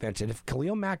good defense. And if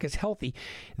Khalil Mack is healthy,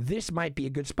 this might be a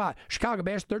good spot. Chicago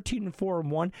Bears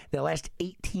 13-4-1. Their last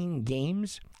 18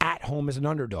 games at home as an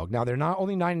underdog. Now, they're not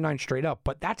only 9-9 straight up,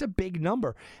 but that's a big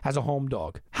number as a home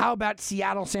dog. How about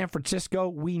Seattle, San Francisco?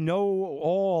 We know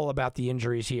all about the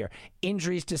injuries here.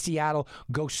 Injuries to Seattle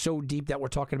go so deep that we're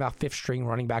talking about fifth-string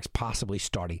running backs possibly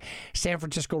starting. San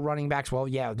Francisco running backs, well,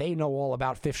 yeah, they know all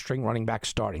about fifth-string running backs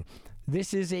starting.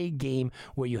 This is a game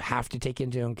where you have to take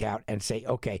into account and say,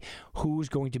 okay, who's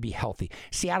going to be healthy?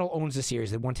 Seattle owns the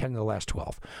series. They won 10 of the last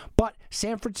 12. But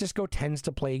San Francisco tends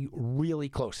to play really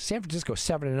close. San Francisco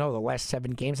 7-0 the last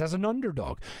 7 games as an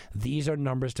underdog. These are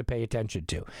numbers to pay attention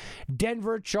to.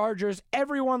 Denver Chargers,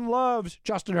 everyone loves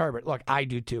Justin Herbert. Look, I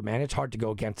do too, man. It's hard to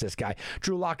go against this guy.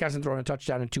 Drew Lock hasn't thrown a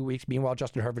touchdown in 2 weeks. Meanwhile,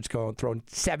 Justin Herbert's thrown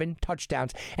 7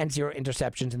 touchdowns and 0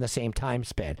 interceptions in the same time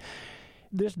span.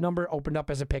 This number opened up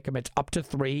as a pick 'em. It's up to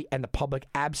 3, and the public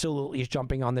absolutely is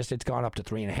jumping on this. It's gone up to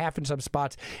 3.5 in some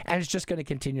spots, and it's just going to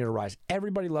continue to rise.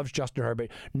 Everybody loves Justin Herbert.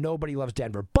 Nobody loves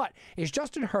Denver. But is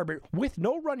Justin Herbert, with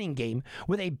no running game,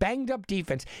 with a banged-up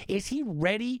defense, is he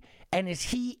ready and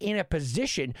is he in a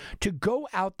position to go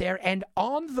out there and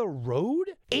on the road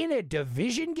in a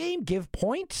division game give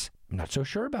points? I'm not so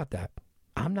sure about that.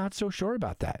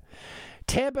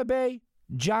 Tampa Bay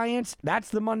Giants, that's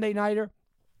the Monday nighter.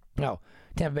 No,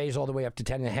 Tampa Bay is all the way up to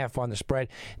 10.5 on the spread.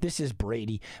 This is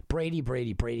Brady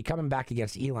coming back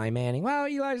against Eli Manning. Well,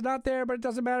 Eli's not there, but it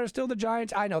doesn't matter. Still the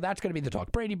Giants. I know that's going to be the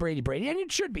talk. Brady. And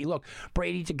it should be. Look,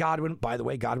 Brady to Godwin. By the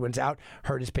way, Godwin's out.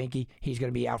 Hurt his pinky. He's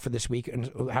going to be out for this week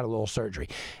and had a little surgery.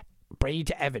 Brady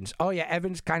to Evans. Oh, yeah,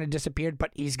 Evans kind of disappeared,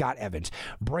 but he's got Evans.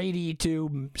 Brady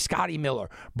to Scotty Miller.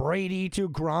 Brady to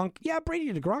Gronk. Yeah,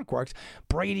 Brady to Gronk works.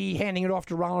 Brady handing it off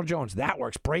to Ronald Jones. That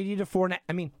works. Brady to Fournette.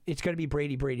 I mean, it's going to be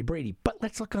Brady. But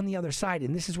let's look on the other side,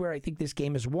 and this is where I think this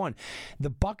game is won.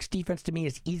 The Bucs defense, to me,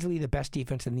 is easily the best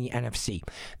defense in the NFC.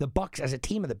 The Bucs, as a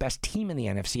team, are the best team in the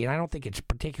NFC, and I don't think it's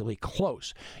particularly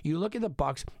close. You look at the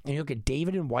Bucs, and you look at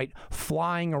David and White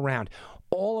flying around.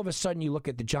 All of a sudden, you look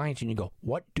at the Giants and you go,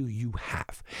 what do you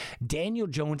have? Daniel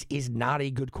Jones is not a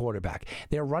good quarterback.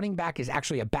 Their running back is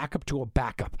actually a backup to a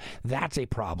backup. That's a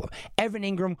problem. Evan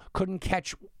Ingram couldn't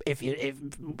catch, if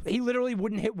he literally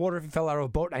wouldn't hit water if he fell out of a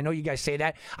boat. I know you guys say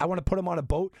that. I want to put him on a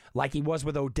boat like he was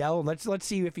with Odell. Let's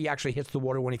see if he actually hits the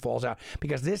water when he falls out,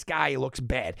 because this guy looks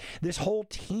bad. This whole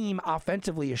team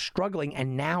offensively is struggling,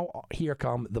 and now here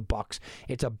come the Bucs.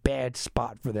 It's a bad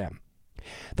spot for them.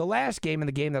 The last game, and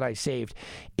the game that I saved,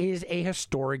 is a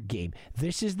historic game.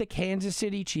 This is the Kansas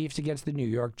City Chiefs against the New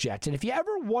York Jets. And if you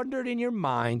ever wondered in your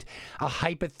mind a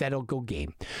hypothetical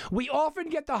game, we often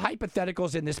get the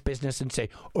hypotheticals in this business and say,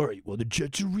 all right, well, the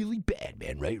Jets are really bad,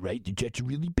 man, right? The Jets are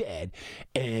really bad.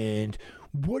 And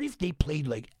what if they played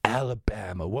like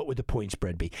Alabama? What would the point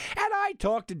spread be? And I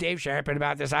talked to Dave Sharpen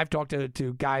about this. I've talked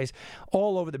to guys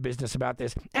all over the business about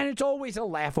this. And it's always a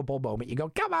laughable moment. You go,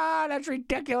 come on, that's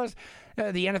ridiculous.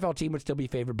 The NFL team would still be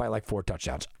favored by like 4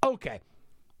 touchdowns. Okay.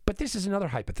 But this is another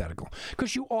hypothetical,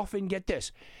 because you often get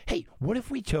this. Hey, what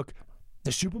if we took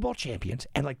the Super Bowl champions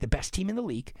and like the best team in the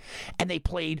league, and they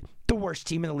played the worst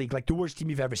team in the league, like the worst team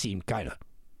you've ever seen, kind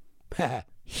of.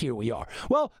 Here we are.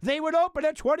 Well, they would open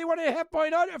at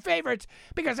 21.5-point favorites,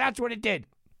 because that's what it did.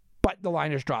 But the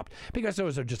line has dropped because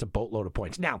those are just a boatload of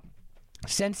points. Now,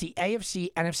 since the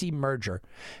AFC-NFC merger,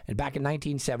 and back in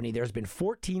 1970, there's been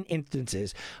 14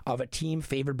 instances of a team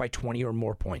favored by 20 or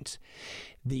more points.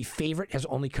 The favorite has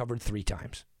only covered 3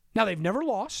 times. Now, they've never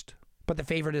lost, but the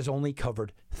favorite has only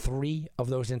covered 3 of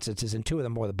those instances, and 2 of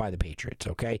them were by the Patriots,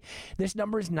 okay? This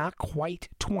number is not quite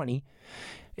 20.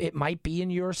 It might be in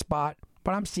your spot,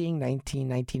 but I'm seeing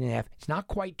 19.5. It's not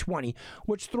quite 20,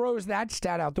 which throws that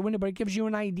stat out the window, but it gives you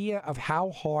an idea of how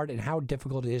hard and how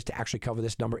difficult it is to actually cover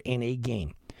this number in a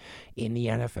game in the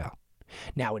NFL.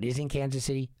 Now, it is in Kansas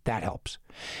City. That helps.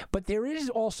 But there is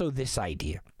also this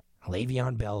idea.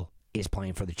 Le'Veon Bell is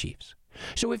playing for the Chiefs.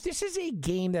 So if this is a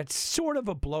game that's sort of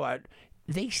a blowout,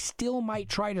 they still might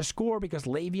try to score, because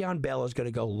Le'Veon Bell is going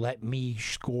to go, let me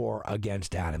score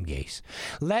against Adam Gase.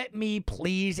 Let me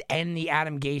please end the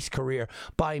Adam Gase career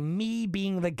by me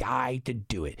being the guy to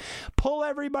do it. Pull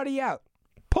everybody out.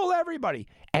 Pull everybody.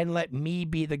 And let me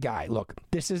be the guy. Look,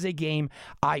 this is a game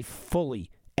I fully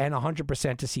and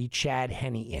 100% to see Chad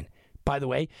Henne in. By the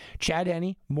way, Chad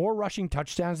Henne, more rushing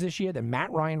touchdowns this year than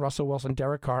Matt Ryan, Russell Wilson,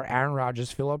 Derek Carr, Aaron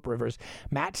Rodgers, Phillip Rivers,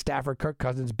 Matt Stafford, Kirk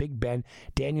Cousins, Big Ben,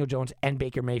 Daniel Jones, and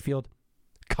Baker Mayfield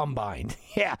combined.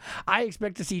 Yeah, I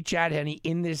expect to see Chad Henne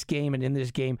in this game and in this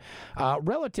game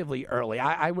relatively early.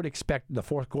 I would expect the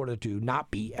fourth quarter to not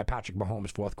be a Patrick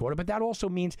Mahomes fourth quarter, but that also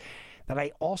means that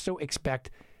I also expect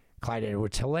Clyde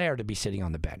Edwards-Helaire to be sitting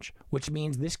on the bench, which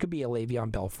means this could be a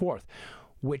Le'Veon Bell fourth,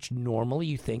 which normally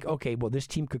you think, okay, well, this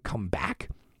team could come back.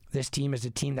 This team is a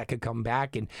team that could come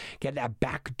back and get that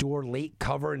backdoor late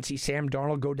cover and see Sam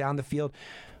Darnold go down the field.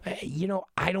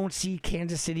 I don't see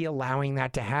Kansas City allowing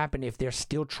that to happen if they're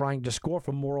still trying to score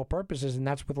for moral purposes, and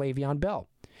that's with Le'Veon Bell.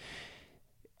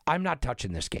 I'm not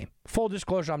touching this game. Full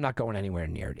disclosure, I'm not going anywhere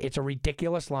near it. It's a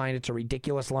ridiculous line. It's a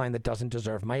ridiculous line that doesn't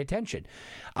deserve my attention.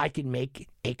 I can make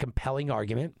a compelling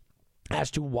argument as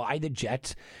to why the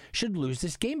Jets should lose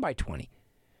this game by 20.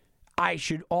 I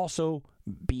should also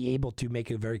be able to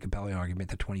make a very compelling argument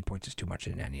that 20 points is too much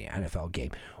in any NFL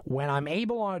game. When I'm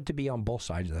able to be on both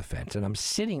sides of the fence, and I'm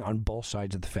sitting on both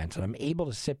sides of the fence, and I'm able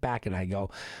to sit back and I go,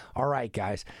 all right,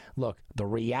 guys, look, the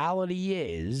reality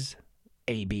is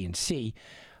A, B, and C.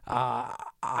 I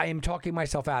am talking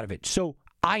myself out of it. So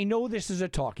I know this is a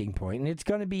talking point, and it's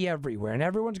going to be everywhere, and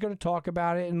everyone's going to talk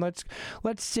about it, and let's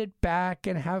sit back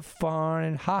and have fun,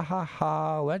 and ha, ha,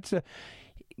 ha.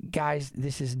 Guys,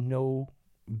 this is no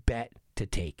bet to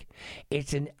take.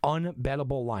 It's an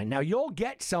unbettable line. Now, you'll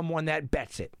get someone that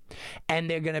bets it, and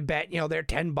they're going to bet, they're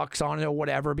 $10 on it or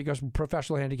whatever, because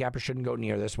professional handicappers shouldn't go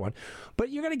near this one.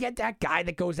 But you're going to get that guy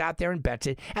that goes out there and bets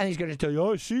it, and he's going to tell you,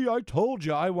 oh, see, I told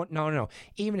you. No.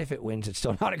 Even if it wins, it's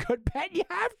still not a good bet. You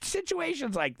have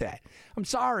situations like that. I'm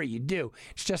sorry, you do.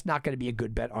 It's just not going to be a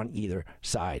good bet on either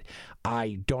side.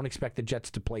 I don't expect the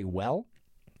Jets to play well.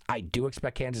 I do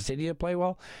expect Kansas City to play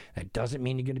well. That doesn't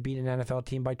mean you're going to beat an NFL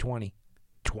team by 20.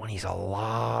 20 is a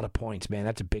lot of points, man.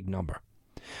 That's a big number.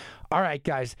 All right,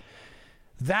 guys.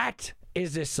 That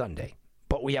is this Sunday.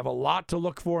 But we have a lot to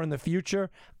look for in the future.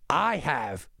 I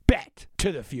have Bet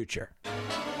to the Future.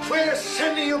 We're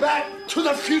sending you back to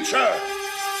the future.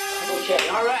 Okay,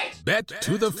 all right. Bet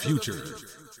to the Future.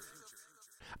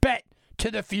 Bet to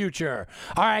the future.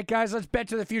 All right, guys, let's bet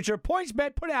to the future.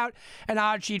 PointsBet put out an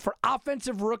odd sheet for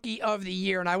Offensive Rookie of the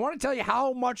Year, and I want to tell you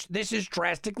how much this is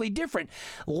drastically different.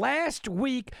 Last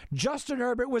week, Justin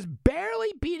Herbert was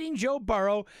barely beating Joe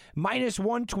Burrow, minus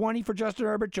 120 for Justin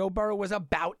Herbert. Joe Burrow was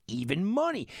about even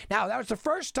money. Now, that was the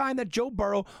first time that Joe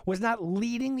Burrow was not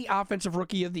leading the Offensive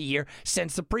Rookie of the Year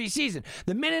since the preseason.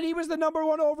 The minute he was the number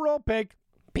one overall pick,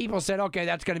 people said, okay,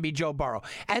 that's going to be Joe Burrow.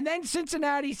 And then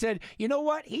Cincinnati said, you know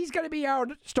what? He's going to be our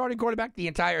starting quarterback the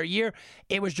entire year.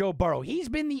 It was Joe Burrow. He's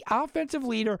been the offensive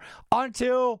leader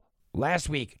until last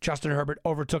week. Justin Herbert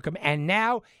overtook him, and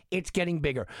now it's getting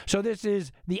bigger. So this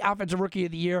is the Offensive Rookie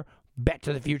of the Year. Bet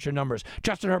to the future numbers.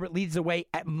 Justin Herbert leads the way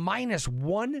at minus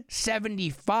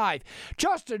 175.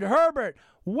 Justin Herbert,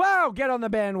 wow, get on the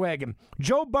bandwagon.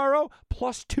 Joe Burrow,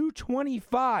 plus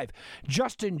 225.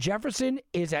 Justin Jefferson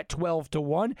is at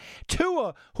 12-1.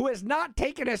 Tua, who has not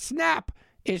taken a snap,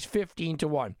 is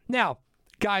 15-1. Now,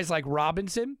 guys like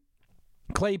Robinson,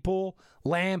 Claypool,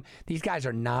 Lamb, these guys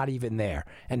are not even there.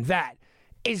 And that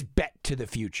is Bet to the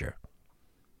Future.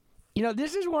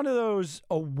 This is one of those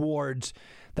awards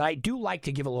that I do like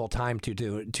to give a little time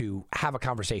to have a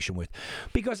conversation with.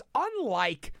 Because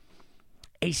unlike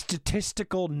a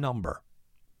statistical number,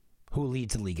 who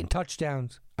leads the league in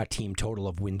touchdowns, a team total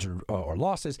of wins or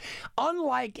losses,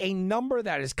 unlike a number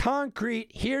that is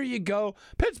concrete, here you go,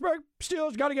 Pittsburgh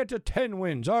Steelers got to get to 10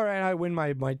 wins. All right, I win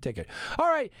my ticket. All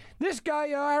right, this guy,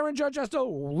 Aaron Judge, has to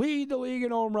lead the league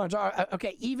in home runs.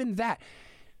 Okay, even that.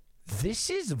 This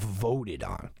is voted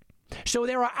on. So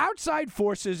there are outside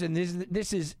forces, and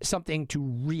this is something to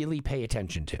really pay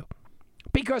attention to.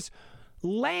 Because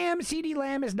CeeDee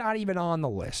Lamb is not even on the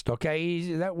list,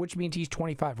 okay? Which means he's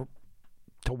 25-1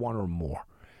 or more.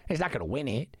 He's not going to win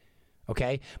it,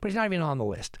 okay? But he's not even on the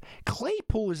list.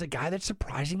 Claypool is a guy that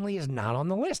surprisingly is not on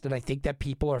the list, and I think that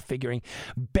people are figuring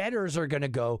bettors are going to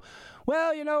go,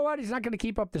 well, you know what? He's not going to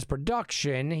keep up this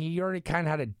production. He already kind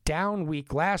of had a down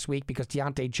week last week because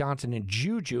Deontay Johnson and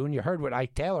Juju, and you heard what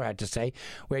Ike Taylor had to say,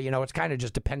 where, it's kind of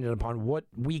just dependent upon what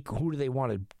week, who do they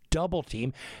want to double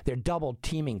team. They're double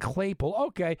teaming Claypool.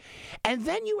 Okay. And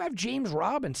then you have James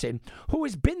Robinson, who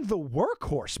has been the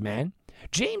workhorse, man.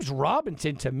 James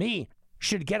Robinson, to me,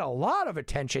 should get a lot of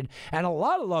attention and a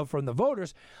lot of love from the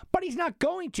voters, but he's not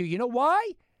going to. You know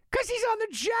why? Because he's on the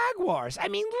Jaguars. I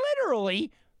mean,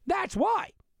 literally, that's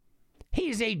why.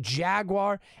 He's a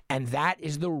Jaguar, and that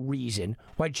is the reason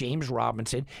why James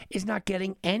Robinson is not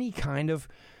getting any kind of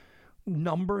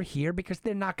number here, because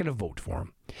they're not going to vote for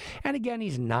him. And again,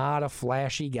 he's not a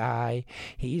flashy guy.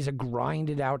 He's a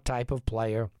grinded out type of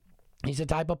player. He's the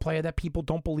type of player that people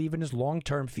don't believe in his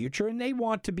long-term future, and they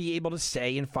want to be able to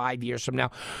say in 5 years from now,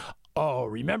 oh,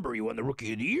 remember, he won the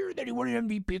Rookie of the Year, then he won an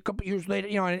MVP a couple years later,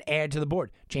 and add to the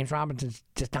board. James Robinson's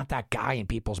just not that guy in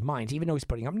people's minds, even though he's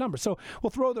putting up numbers. So we'll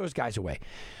throw those guys away.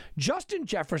 Justin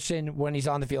Jefferson, when he's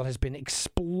on the field, has been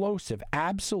explosive,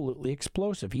 absolutely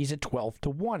explosive. He's at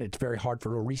 12-1. It's very hard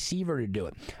for a receiver to do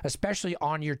it, especially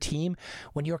on your team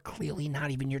when you're clearly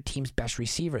not even your team's best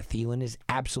receiver. Thielen is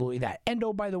absolutely that. And,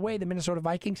 oh, by the way, the Minnesota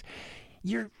Vikings,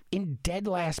 you're in dead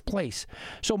last place.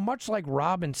 So much like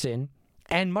Robinson,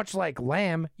 and much like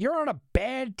Lamb, you're on a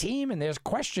bad team, and there's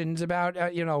questions about,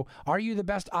 are you the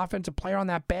best offensive player on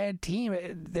that bad team?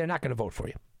 They're not going to vote for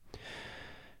you.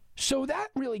 So that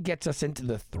really gets us into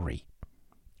the 3.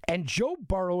 And Joe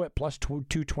Burrow at plus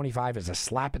 225 is a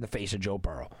slap in the face of Joe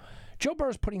Burrow. Joe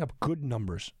Burrow's putting up good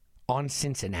numbers on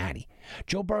Cincinnati.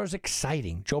 Joe Burrow's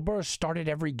exciting. Joe Burrow started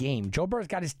every game. Joe Burrow's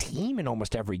got his team in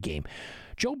almost every game.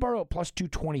 Joe Burrow at plus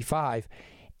 225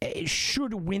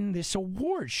 should win this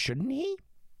award, shouldn't he?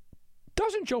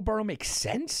 Doesn't Joe Burrow make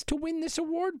sense to win this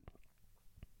award?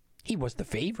 He was the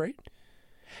favorite.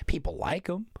 People like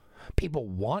him. People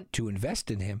want to invest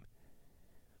in him.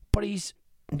 But he's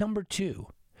number 2.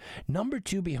 Number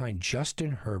 2 behind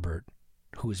Justin Herbert,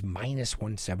 who is minus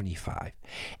 175.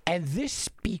 And this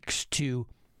speaks to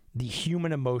the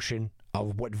human emotion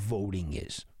of what voting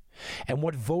is. And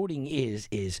what voting is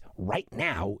right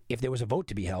now, if there was a vote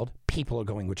to be held, people are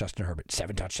going with Justin Herbert.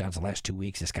 7 touchdowns the last 2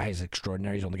 weeks. This guy is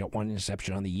extraordinary. He's only got 1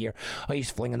 interception on the year. Oh,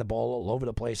 he's flinging the ball all over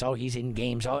the place. Oh, he's in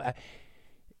games.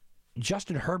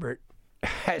 Justin Herbert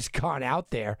has gone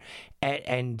out there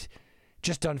and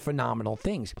just done phenomenal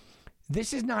things.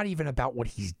 This is not even about what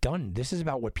he's done. This is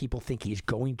about what people think he's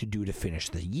going to do to finish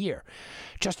the year.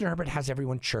 Justin Herbert has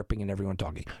everyone chirping and everyone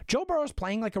talking. Joe Burrow's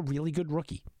playing like a really good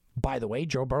rookie. By the way,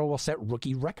 Joe Burrow will set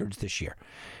rookie records this year.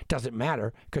 Doesn't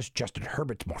matter because Justin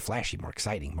Herbert's more flashy, more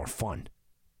exciting, more fun.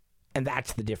 And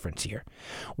that's the difference here.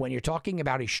 When you're talking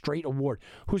about a straight award,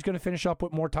 who's going to finish up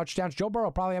with more touchdowns? Joe Burrow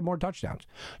will probably have more touchdowns.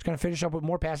 Who's going to finish up with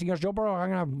more passing yards? Joe Burrow, I'm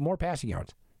going to have more passing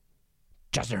yards.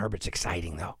 Justin Herbert's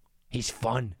exciting, though. He's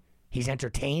fun. He's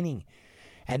entertaining.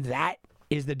 And that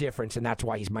is the difference, and that's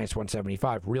why he's minus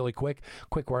 175. Really quick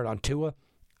word on Tua.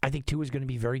 I think Tua is going to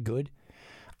be very good.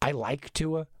 I like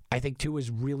Tua. I think Tua is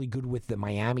really good with the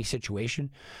Miami situation,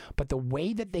 but the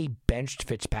way that they benched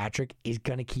Fitzpatrick is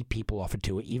going to keep people off of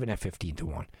Tua, even at 15-1.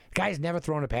 The guy's never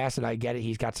thrown a pass, and I get it.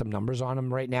 He's got some numbers on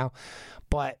him right now,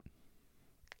 but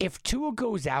if Tua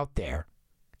goes out there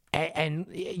and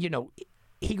he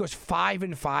goes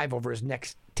 5-5 over his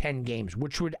next 10 games,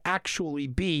 which would actually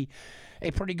be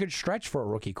a pretty good stretch for a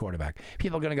rookie quarterback,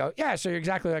 people are going to go, yeah, so you're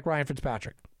exactly like Ryan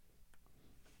Fitzpatrick.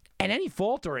 And any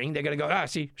faltering, they're going to go,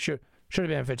 see, should have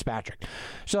been Fitzpatrick.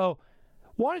 So,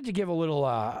 wanted to give a little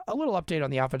update on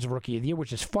the Offensive Rookie of the Year,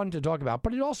 which is fun to talk about,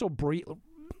 but it also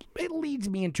it leads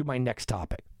me into my next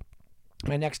topic.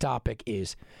 My next topic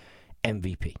is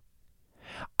MVP.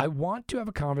 I want to have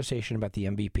a conversation about the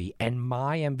MVP and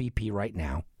my MVP right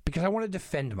now because I want to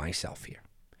defend myself here.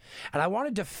 And I want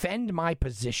to defend my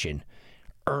position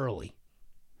early.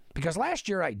 Because last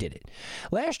year I did it.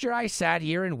 Last year I sat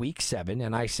here in week 7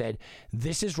 and I said,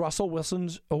 this is Russell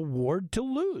Wilson's award to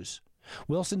lose.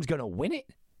 Wilson's going to win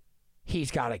it.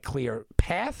 He's got a clear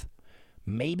path.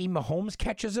 Maybe Mahomes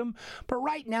catches him. But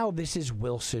right now this is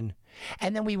Wilson.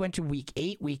 And then we went to week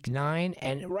 8, week 9,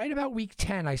 and right about week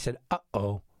 10 I said,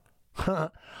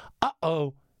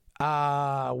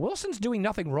 Wilson's doing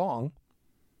nothing wrong,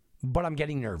 but I'm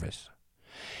getting nervous.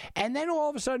 And then all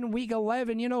of a sudden, week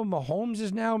 11, Mahomes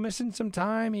is now missing some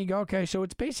time. You go, okay, so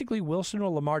it's basically Wilson or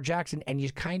Lamar Jackson, and you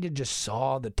kind of just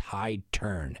saw the tide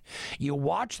turn. You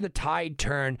watch the tide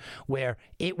turn where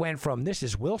it went from this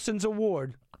is Wilson's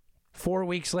award, 4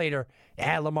 weeks later,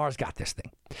 Lamar's got this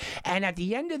thing. And at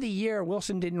the end of the year,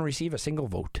 Wilson didn't receive a single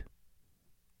vote.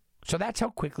 So that's how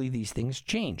quickly these things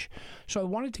change. So I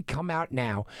wanted to come out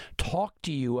now, talk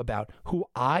to you about who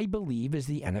I believe is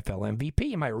the NFL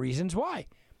MVP and my reasons why,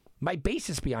 my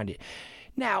basis behind it.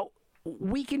 Now,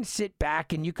 we can sit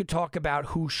back and you could talk about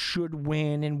who should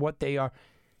win and what they are.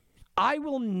 I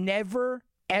will never,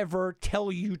 ever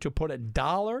tell you to put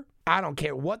 $1, I don't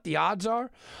care what the odds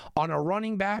are, on a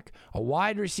running back, a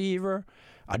wide receiver,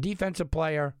 a defensive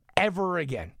player, ever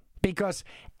again. Because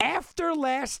after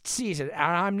last season, and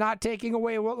I'm not taking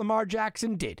away what Lamar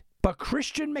Jackson did, but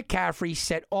Christian McCaffrey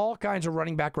set all kinds of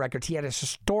running back records. He had a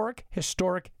historic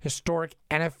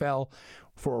NFL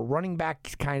for a running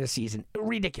back kind of season.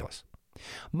 Ridiculous.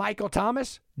 Michael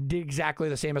Thomas did exactly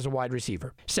the same as a wide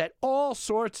receiver. Set all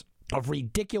sorts of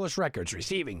ridiculous records,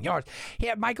 receiving, yards.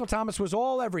 Yeah, Michael Thomas was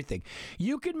all everything.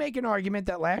 You could make an argument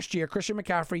that last year, Christian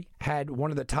McCaffrey had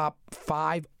one of the top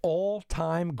 5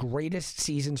 all-time greatest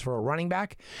seasons for a running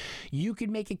back. You could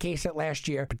make a case that last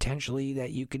year, potentially,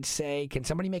 that you could say, can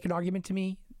somebody make an argument to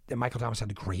me that Michael Thomas had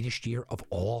the greatest year of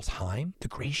all time? The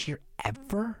greatest year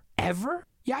ever? Ever?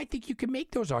 Yeah, I think you can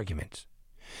make those arguments.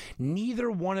 Neither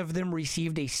one of them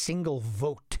received a single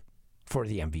vote for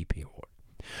the MVP award.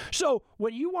 So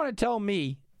when you want to tell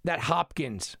me that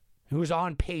Hopkins, who's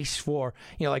on pace for,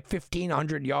 like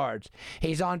 1,500 yards,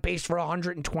 he's on pace for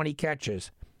 120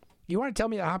 catches, you want to tell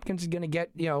me that Hopkins is going to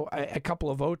get, a couple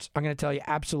of votes? I'm going to tell you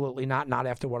absolutely not. Not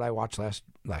after what I watched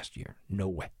last year. No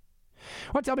way.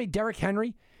 Want to tell me Derrick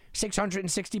Henry,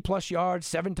 660-plus yards,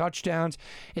 7 touchdowns,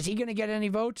 is he going to get any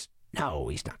votes? No,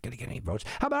 he's not going to get any votes.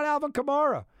 How about Alvin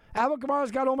Kamara? Alvin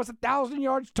Kamara's got almost 1,000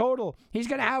 yards total. He's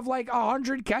going to have like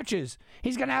 100 catches.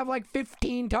 He's going to have like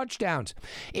 15 touchdowns.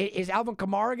 Is Alvin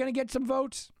Kamara going to get some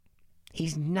votes?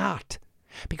 He's not.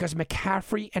 Because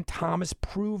McCaffrey and Thomas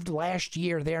proved last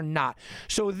year they're not.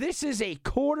 So this is a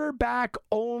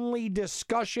quarterback-only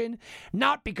discussion,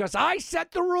 not because I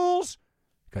set the rules,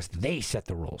 because they set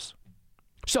the rules.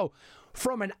 So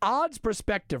from an odds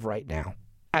perspective right now,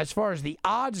 as far as the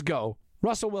odds go,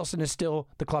 Russell Wilson is still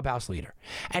the clubhouse leader.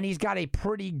 And he's got a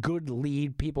pretty good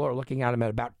lead. People are looking at him at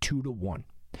about 2-1.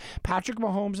 Patrick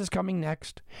Mahomes is coming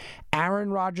next.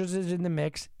 Aaron Rodgers is in the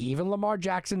mix. Even Lamar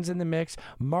Jackson's in the mix.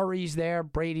 Murray's there.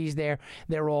 Brady's there.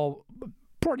 They're all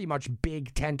pretty much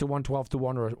big 10-1,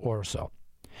 12-1 or so.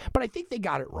 But I think they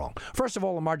got it wrong. First of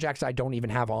all, Lamar Jackson I don't even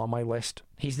have on my list.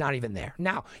 He's not even there.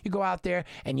 Now, you go out there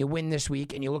and you win this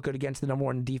week and you look good against the number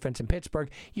 1 defense in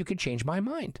Pittsburgh, you could change my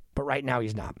mind. But right now,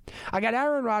 he's not. I got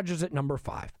Aaron Rodgers at number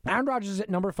 5. Aaron Rodgers at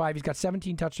number 5. He's got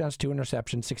 17 touchdowns, 2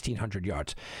 interceptions, 1,600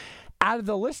 yards. Out of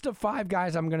the list of 5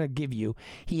 guys I'm going to give you,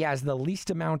 he has the least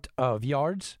amount of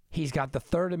yards. He's got the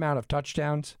 3rd amount of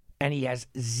touchdowns. And he has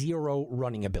 0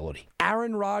 running ability.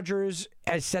 Aaron Rodgers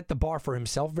has set the bar for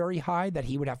himself very high that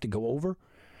he would have to go over.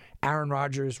 Aaron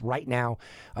Rodgers right now,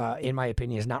 in my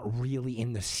opinion, is not really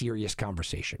in the serious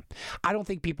conversation. I don't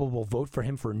think people will vote for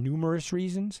him for numerous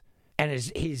reasons. And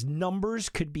his numbers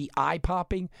could be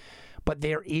eye-popping. But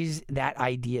there is that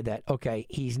idea that, okay,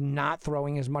 he's not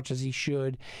throwing as much as he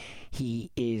should.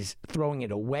 He is throwing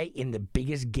it away in the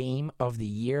biggest game of the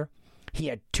year. He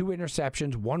had 2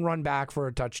 interceptions, 1 run back for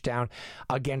a touchdown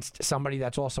against somebody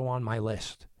that's also on my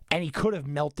list. And he could have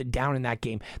melted down in that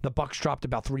game. The Bucs dropped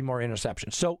about 3 more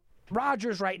interceptions. So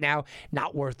Rodgers right now,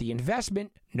 not worth the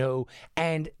investment, no.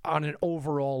 And on an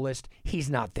overall list, he's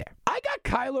not there. I got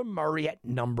Kyler Murray at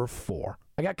number 4.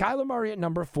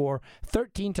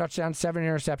 13 touchdowns, 7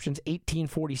 interceptions,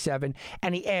 1847,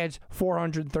 and he adds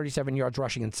 437 yards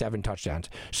rushing and 7 touchdowns.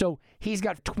 So he's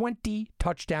got 20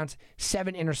 touchdowns,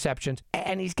 7 interceptions,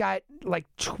 and he's got like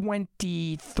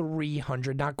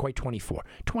 2,300, not quite 24,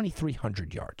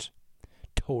 2,300 yards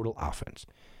total offense.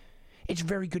 It's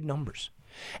very good numbers.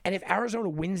 And if Arizona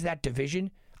wins that division,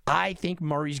 I think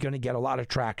Murray's going to get a lot of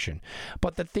traction.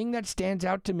 But the thing that stands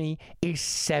out to me is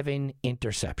 7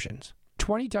 interceptions.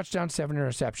 20 touchdowns, 7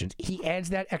 interceptions. He adds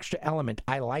that extra element.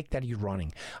 I like that he's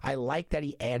running. I like that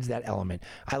he adds that element.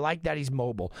 I like that he's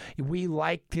mobile. We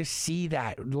like to see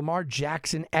that. Lamar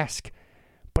Jackson-esque.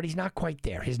 But he's not quite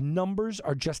there. His numbers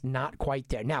are just not quite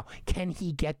there. Now, can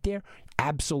he get there?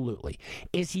 Absolutely.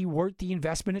 Is he worth the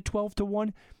investment at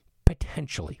 12-1?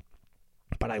 Potentially.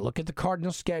 But I look at the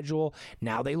Cardinals' schedule.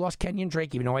 Now they lost Kenyon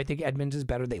Drake. Even though I think Edmonds is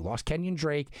better, they lost Kenyon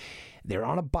Drake. They're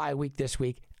on a bye week this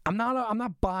week. I'm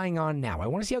not buying on now. I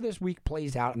want to see how this week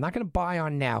plays out. I'm not going to buy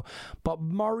on now. But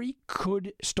Murray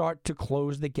could start to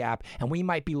close the gap. And we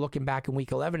might be looking back in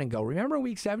week 11 and go, remember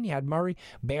week 7 you had Murray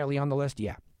barely on the list?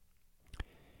 Yeah.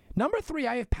 Number 3,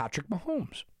 I have Patrick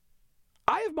Mahomes.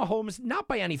 I have Mahomes, not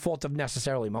by any fault of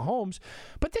necessarily Mahomes,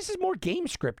 but this is more game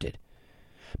scripted.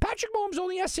 Patrick Mahomes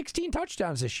only has 16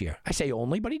 touchdowns this year. I say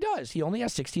only, but he does. He only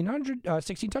has 16 touchdowns,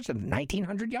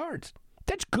 1,900 yards.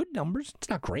 That's good numbers. It's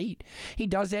not great. He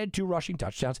does add 2 rushing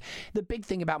touchdowns. The big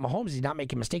thing about Mahomes is he's not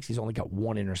making mistakes. He's only got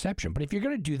 1 interception. But if you're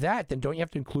going to do that, then don't you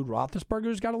have to include Roethlisberger,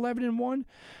 who's got 11-1?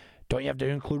 Don't you have to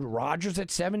include Rodgers at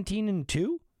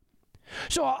 17-2?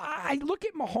 So I look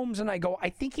at Mahomes and I go, I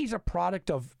think he's a product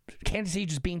of Kansas City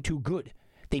just being too good.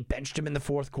 They benched him in the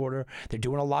 4th quarter. They're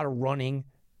doing a lot of running.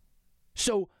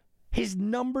 So his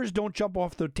numbers don't jump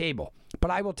off the table.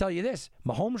 But I will tell you this,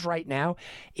 Mahomes right now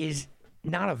is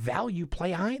not a value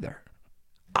play either.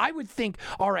 I would think,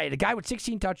 all right, a guy with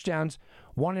 16 touchdowns,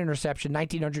 1 interception,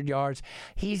 1,900 yards,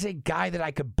 he's a guy that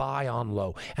I could buy on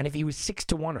low. And if he was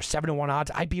 6-1 or 7-1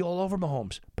 odds, I'd be all over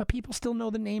Mahomes. But people still know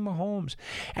the name Mahomes.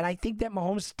 And I think that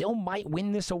Mahomes still might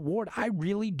win this award. I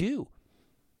really do.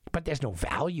 But there's no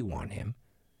value on him.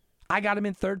 I got him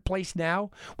in third place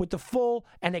now with the full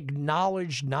and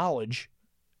acknowledged knowledge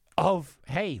of,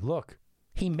 hey, look,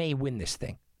 he may win this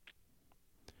thing.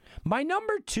 My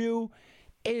number 2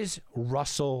 is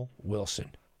Russell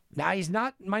Wilson. Now, he's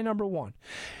not my number 1.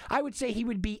 I would say he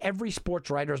would be every sports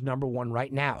writer's number 1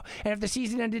 right now. And if the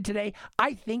season ended today,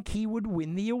 I think he would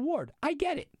win the award. I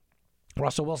get it.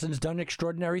 Russell Wilson's done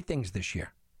extraordinary things this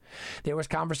year. There was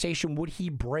conversation, would he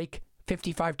break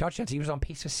 55 touchdowns? He was on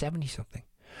pace of 70-something.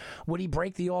 Would he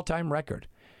break the all-time record?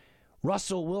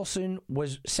 Russell Wilson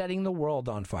was setting the world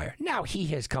on fire. Now he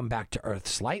has come back to earth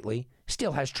slightly,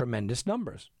 still has tremendous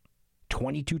numbers.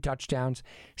 22 touchdowns,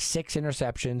 6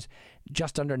 interceptions,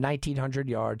 just under 1,900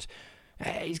 yards.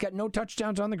 He's got no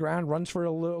touchdowns on the ground, runs for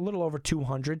a little over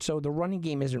 200, so the running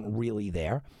game isn't really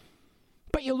there.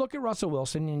 But you look at Russell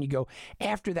Wilson and you go,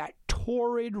 after that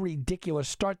torrid, ridiculous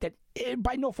start that,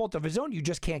 by no fault of his own, you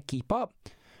just can't keep up,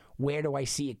 where do I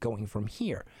see it going from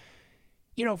here?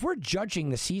 You know, if we're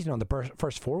judging the season on the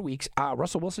first 4 weeks,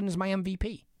 Russell Wilson is my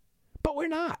MVP. But we're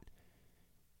not.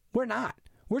 We're not.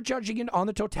 We're judging it on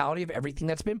the totality of everything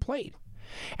that's been played.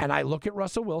 And I look at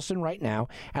Russell Wilson right now,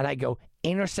 and I go,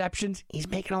 interceptions, he's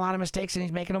making a lot of mistakes, and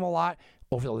he's making them a lot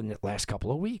over the last couple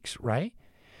of weeks, right?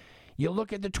 You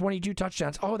look at the 22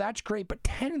 touchdowns, oh, that's great, but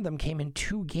 10 of them came in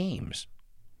 2 games.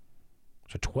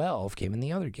 So 12 came in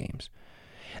the other games.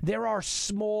 There are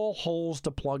small holes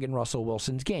to plug in Russell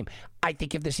Wilson's game. I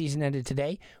think if the season ended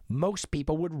today, most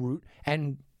people would root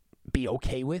and be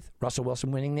okay with Russell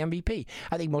Wilson winning the MVP.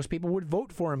 I think most people would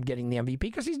vote for him getting the MVP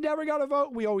because he's never got a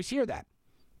vote. We always hear that.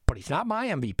 But he's not my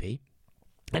MVP.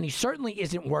 And he certainly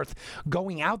isn't worth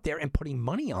going out there and putting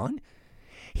money on.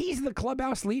 He's the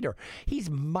clubhouse leader. He's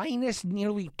minus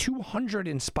nearly 200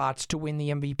 in spots to win the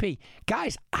MVP.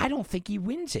 Guys, I don't think he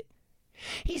wins it.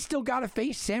 He's still got to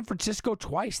face San Francisco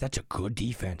twice. That's a good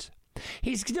defense.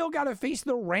 He's still got to face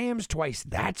the Rams twice.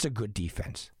 That's a good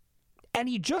defense. And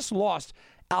he just lost,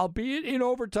 albeit in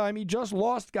overtime, he just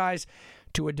lost, guys,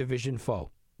 to a division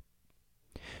foe.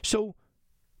 So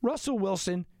Russell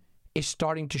Wilson is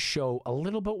starting to show a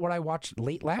little bit what I watched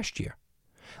late last year.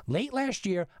 Late last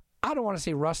year, I don't want to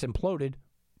say Russ imploded,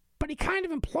 but he kind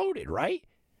of imploded, right?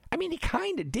 I mean, he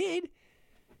kind of did.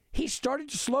 He started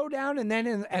to slow down, and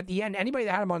then at the end, anybody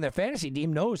that had him on their fantasy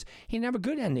team knows he didn't have a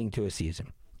good ending to a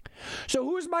season. So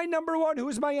who's my number 1?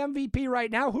 Who's my MVP right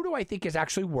now? Who do I think is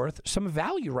actually worth some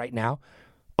value right now?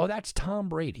 Oh, that's Tom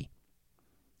Brady.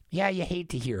 Yeah, you hate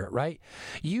to hear it, right?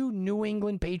 You New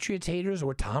England Patriots haters,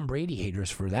 or Tom Brady haters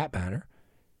for that matter,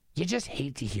 you just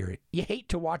hate to hear it. You hate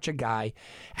to watch a guy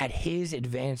at his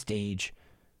advanced age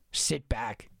sit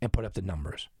back and put up the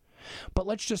numbers. But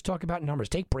let's just talk about numbers.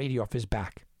 Take Brady off his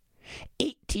back.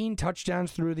 18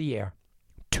 touchdowns through the air.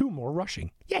 2 more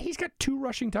rushing. Yeah, he's got 2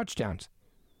 rushing touchdowns.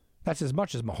 That's as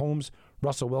much as Mahomes,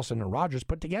 Russell Wilson, and Rodgers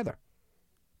put together.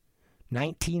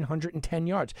 1,910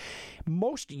 yards.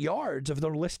 Most yards of the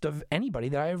list of anybody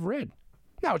that I have read.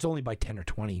 Now, it's only by 10 or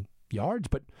 20 yards,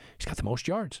 but he's got the most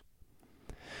yards.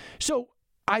 So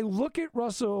I look at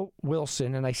Russell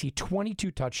Wilson and I see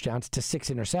 22 touchdowns to 6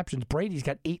 interceptions. Brady's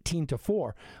got 18 to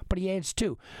 4, but he adds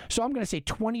 2. So I'm going to say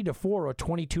 20 to 4 or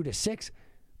 22 to 6.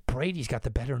 Brady's got the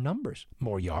better numbers.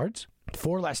 More yards,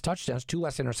 4 less touchdowns, 2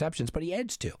 less interceptions, but he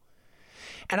adds 2.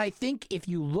 And I think if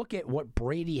you look at what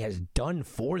Brady has done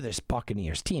for this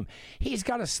Buccaneers team, he's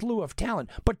got a slew of talent.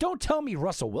 But don't tell me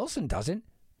Russell Wilson doesn't.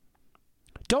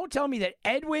 Don't tell me that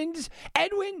Edwin,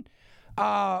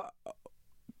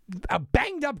 a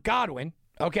banged-up Godwin,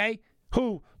 okay,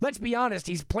 who, let's be honest,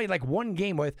 he's played like 1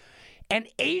 game with, and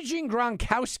aging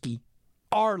Gronkowski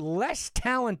are less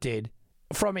talented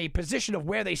from a position of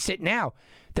where they sit now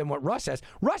than what Russ has.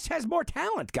 Russ has more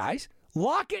talent, guys.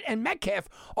 Lockett and Metcalf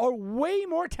are way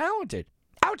more talented.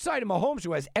 Outside of Mahomes,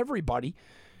 who has everybody,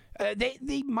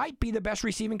 they might be the best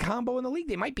receiving combo in the league.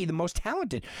 They might be the most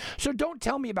talented. So don't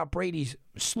tell me about Brady's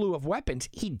slew of weapons.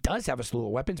 He does have a slew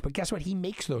of weapons, but guess what? He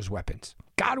makes those weapons.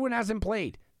 Godwin hasn't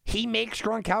played. He makes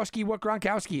Gronkowski what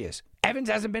Gronkowski is. Evans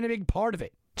hasn't been a big part of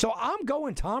it. So I'm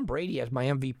going Tom Brady as my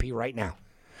MVP right now.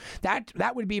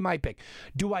 That would be my pick.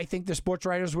 Do I think the sports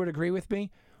writers would agree with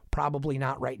me? Probably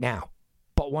not right now.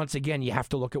 But once again, you have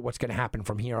to look at what's going to happen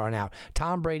from here on out.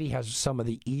 Tom Brady has some of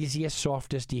the easiest,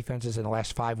 softest defenses in the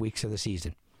last 5 weeks of the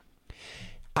season.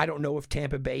 I don't know if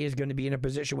Tampa Bay is going to be in a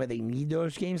position where they need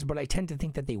those games, but I tend to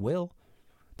think that they will.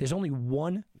 There's only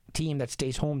one team that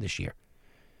stays home this year,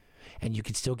 and you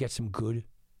can still get some good,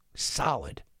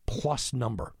 solid plus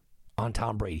number on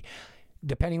Tom Brady.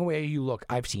 Depending on where you look,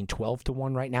 I've seen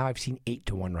 12-1 right now. I've seen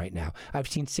 8-1 right now. I've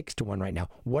seen 6-1 right now.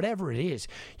 Whatever it is,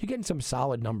 you're getting some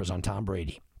solid numbers on Tom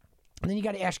Brady. And then you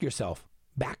got to ask yourself,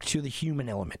 back to the human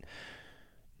element,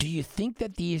 do you think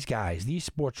that these guys, these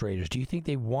sports writers, do you think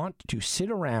they want to sit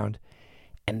around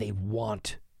and they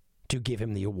want to give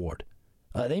him the award?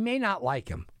 They may not like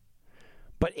him,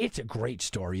 but it's a great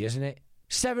story, isn't it?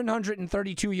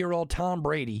 732-year-old Tom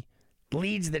Brady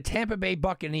leads the Tampa Bay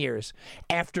Buccaneers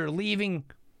after leaving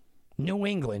New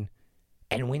England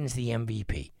and wins the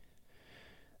MVP.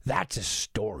 That's a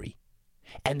story.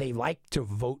 And they like to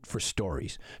vote for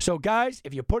stories. So, guys,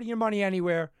 if you're putting your money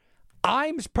anywhere,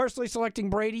 I'm personally selecting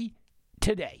Brady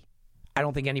today. I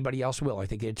don't think anybody else will. I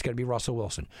think it's going to be Russell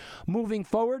Wilson. Moving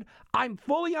forward, I'm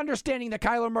fully understanding that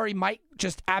Kyler Murray might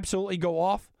just absolutely go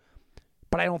off,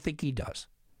 but I don't think he does.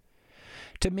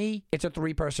 To me, it's a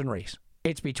three-person race.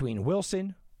 It's between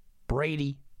Wilson,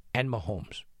 Brady, and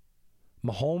Mahomes.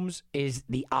 Mahomes is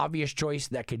the obvious choice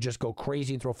that could just go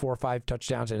crazy and throw 4 or 5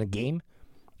 touchdowns in a game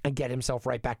and get himself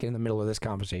right back in the middle of this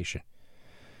conversation.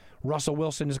 Russell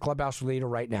Wilson is a clubhouse leader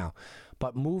right now.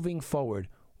 But moving forward,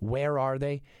 where are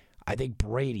they? I think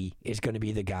Brady is going to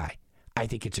be the guy. I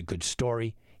think it's a good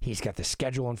story. He's got the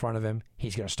schedule in front of him.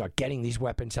 He's going to start getting these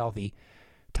weapons healthy.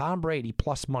 Tom Brady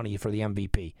plus money for the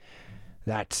MVP.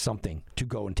 That's something to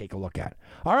go and take a look at.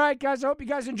 All right, guys, I hope you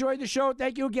guys enjoyed the show.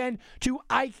 Thank you again to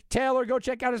Ike Taylor. Go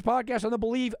check out his podcast on the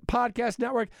Believe Podcast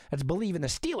Network. That's Believe in the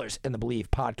Steelers and the Believe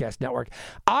Podcast Network.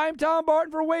 I'm Tom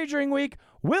Barton for Wagering Week.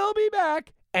 We'll be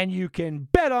back, and you can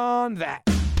bet on that.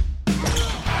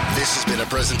 This has been a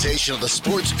presentation of the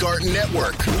Sports Garden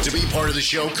Network. To be part of the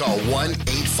show, call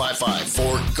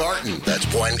 1-855-4GARTEN. That's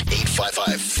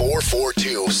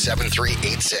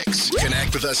 1-855-442-7386.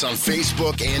 Connect with us on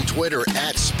Facebook and Twitter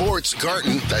at Sports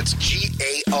Garden. That's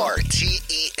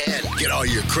GARTEN. Get all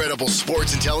your credible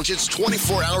sports intelligence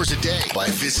 24 hours a day by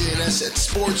visiting us at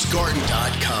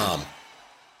sportsgarden.com.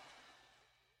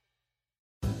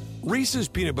 Reese's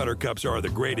Peanut Butter Cups are the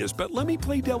greatest, but let me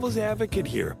play devil's advocate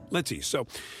here. Let's see. So,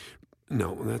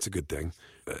 no, that's a good thing.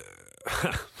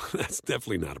 That's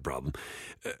definitely not a problem.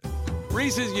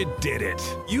 Reese's, you did it.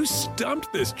 You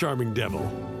stumped this charming devil.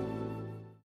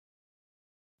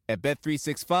 At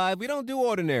Bet365, we don't do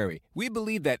ordinary. We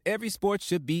believe that every sport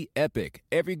should be epic.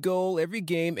 Every goal, every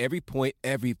game, every point,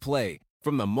 every play.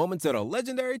 From the moments that are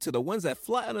legendary to the ones that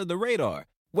fly under the radar.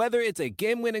 Whether it's a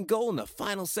game-winning goal in the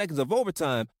final seconds of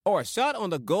overtime or a shot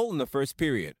on the goal in the first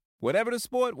period. Whatever the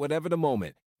sport, whatever the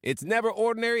moment. It's never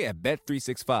ordinary at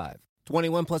Bet365.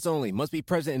 21 plus only. Must be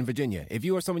present in Virginia. If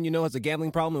you or someone you know has a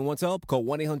gambling problem and wants help, call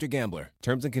 1-800-GAMBLER.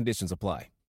 Terms and conditions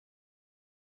apply.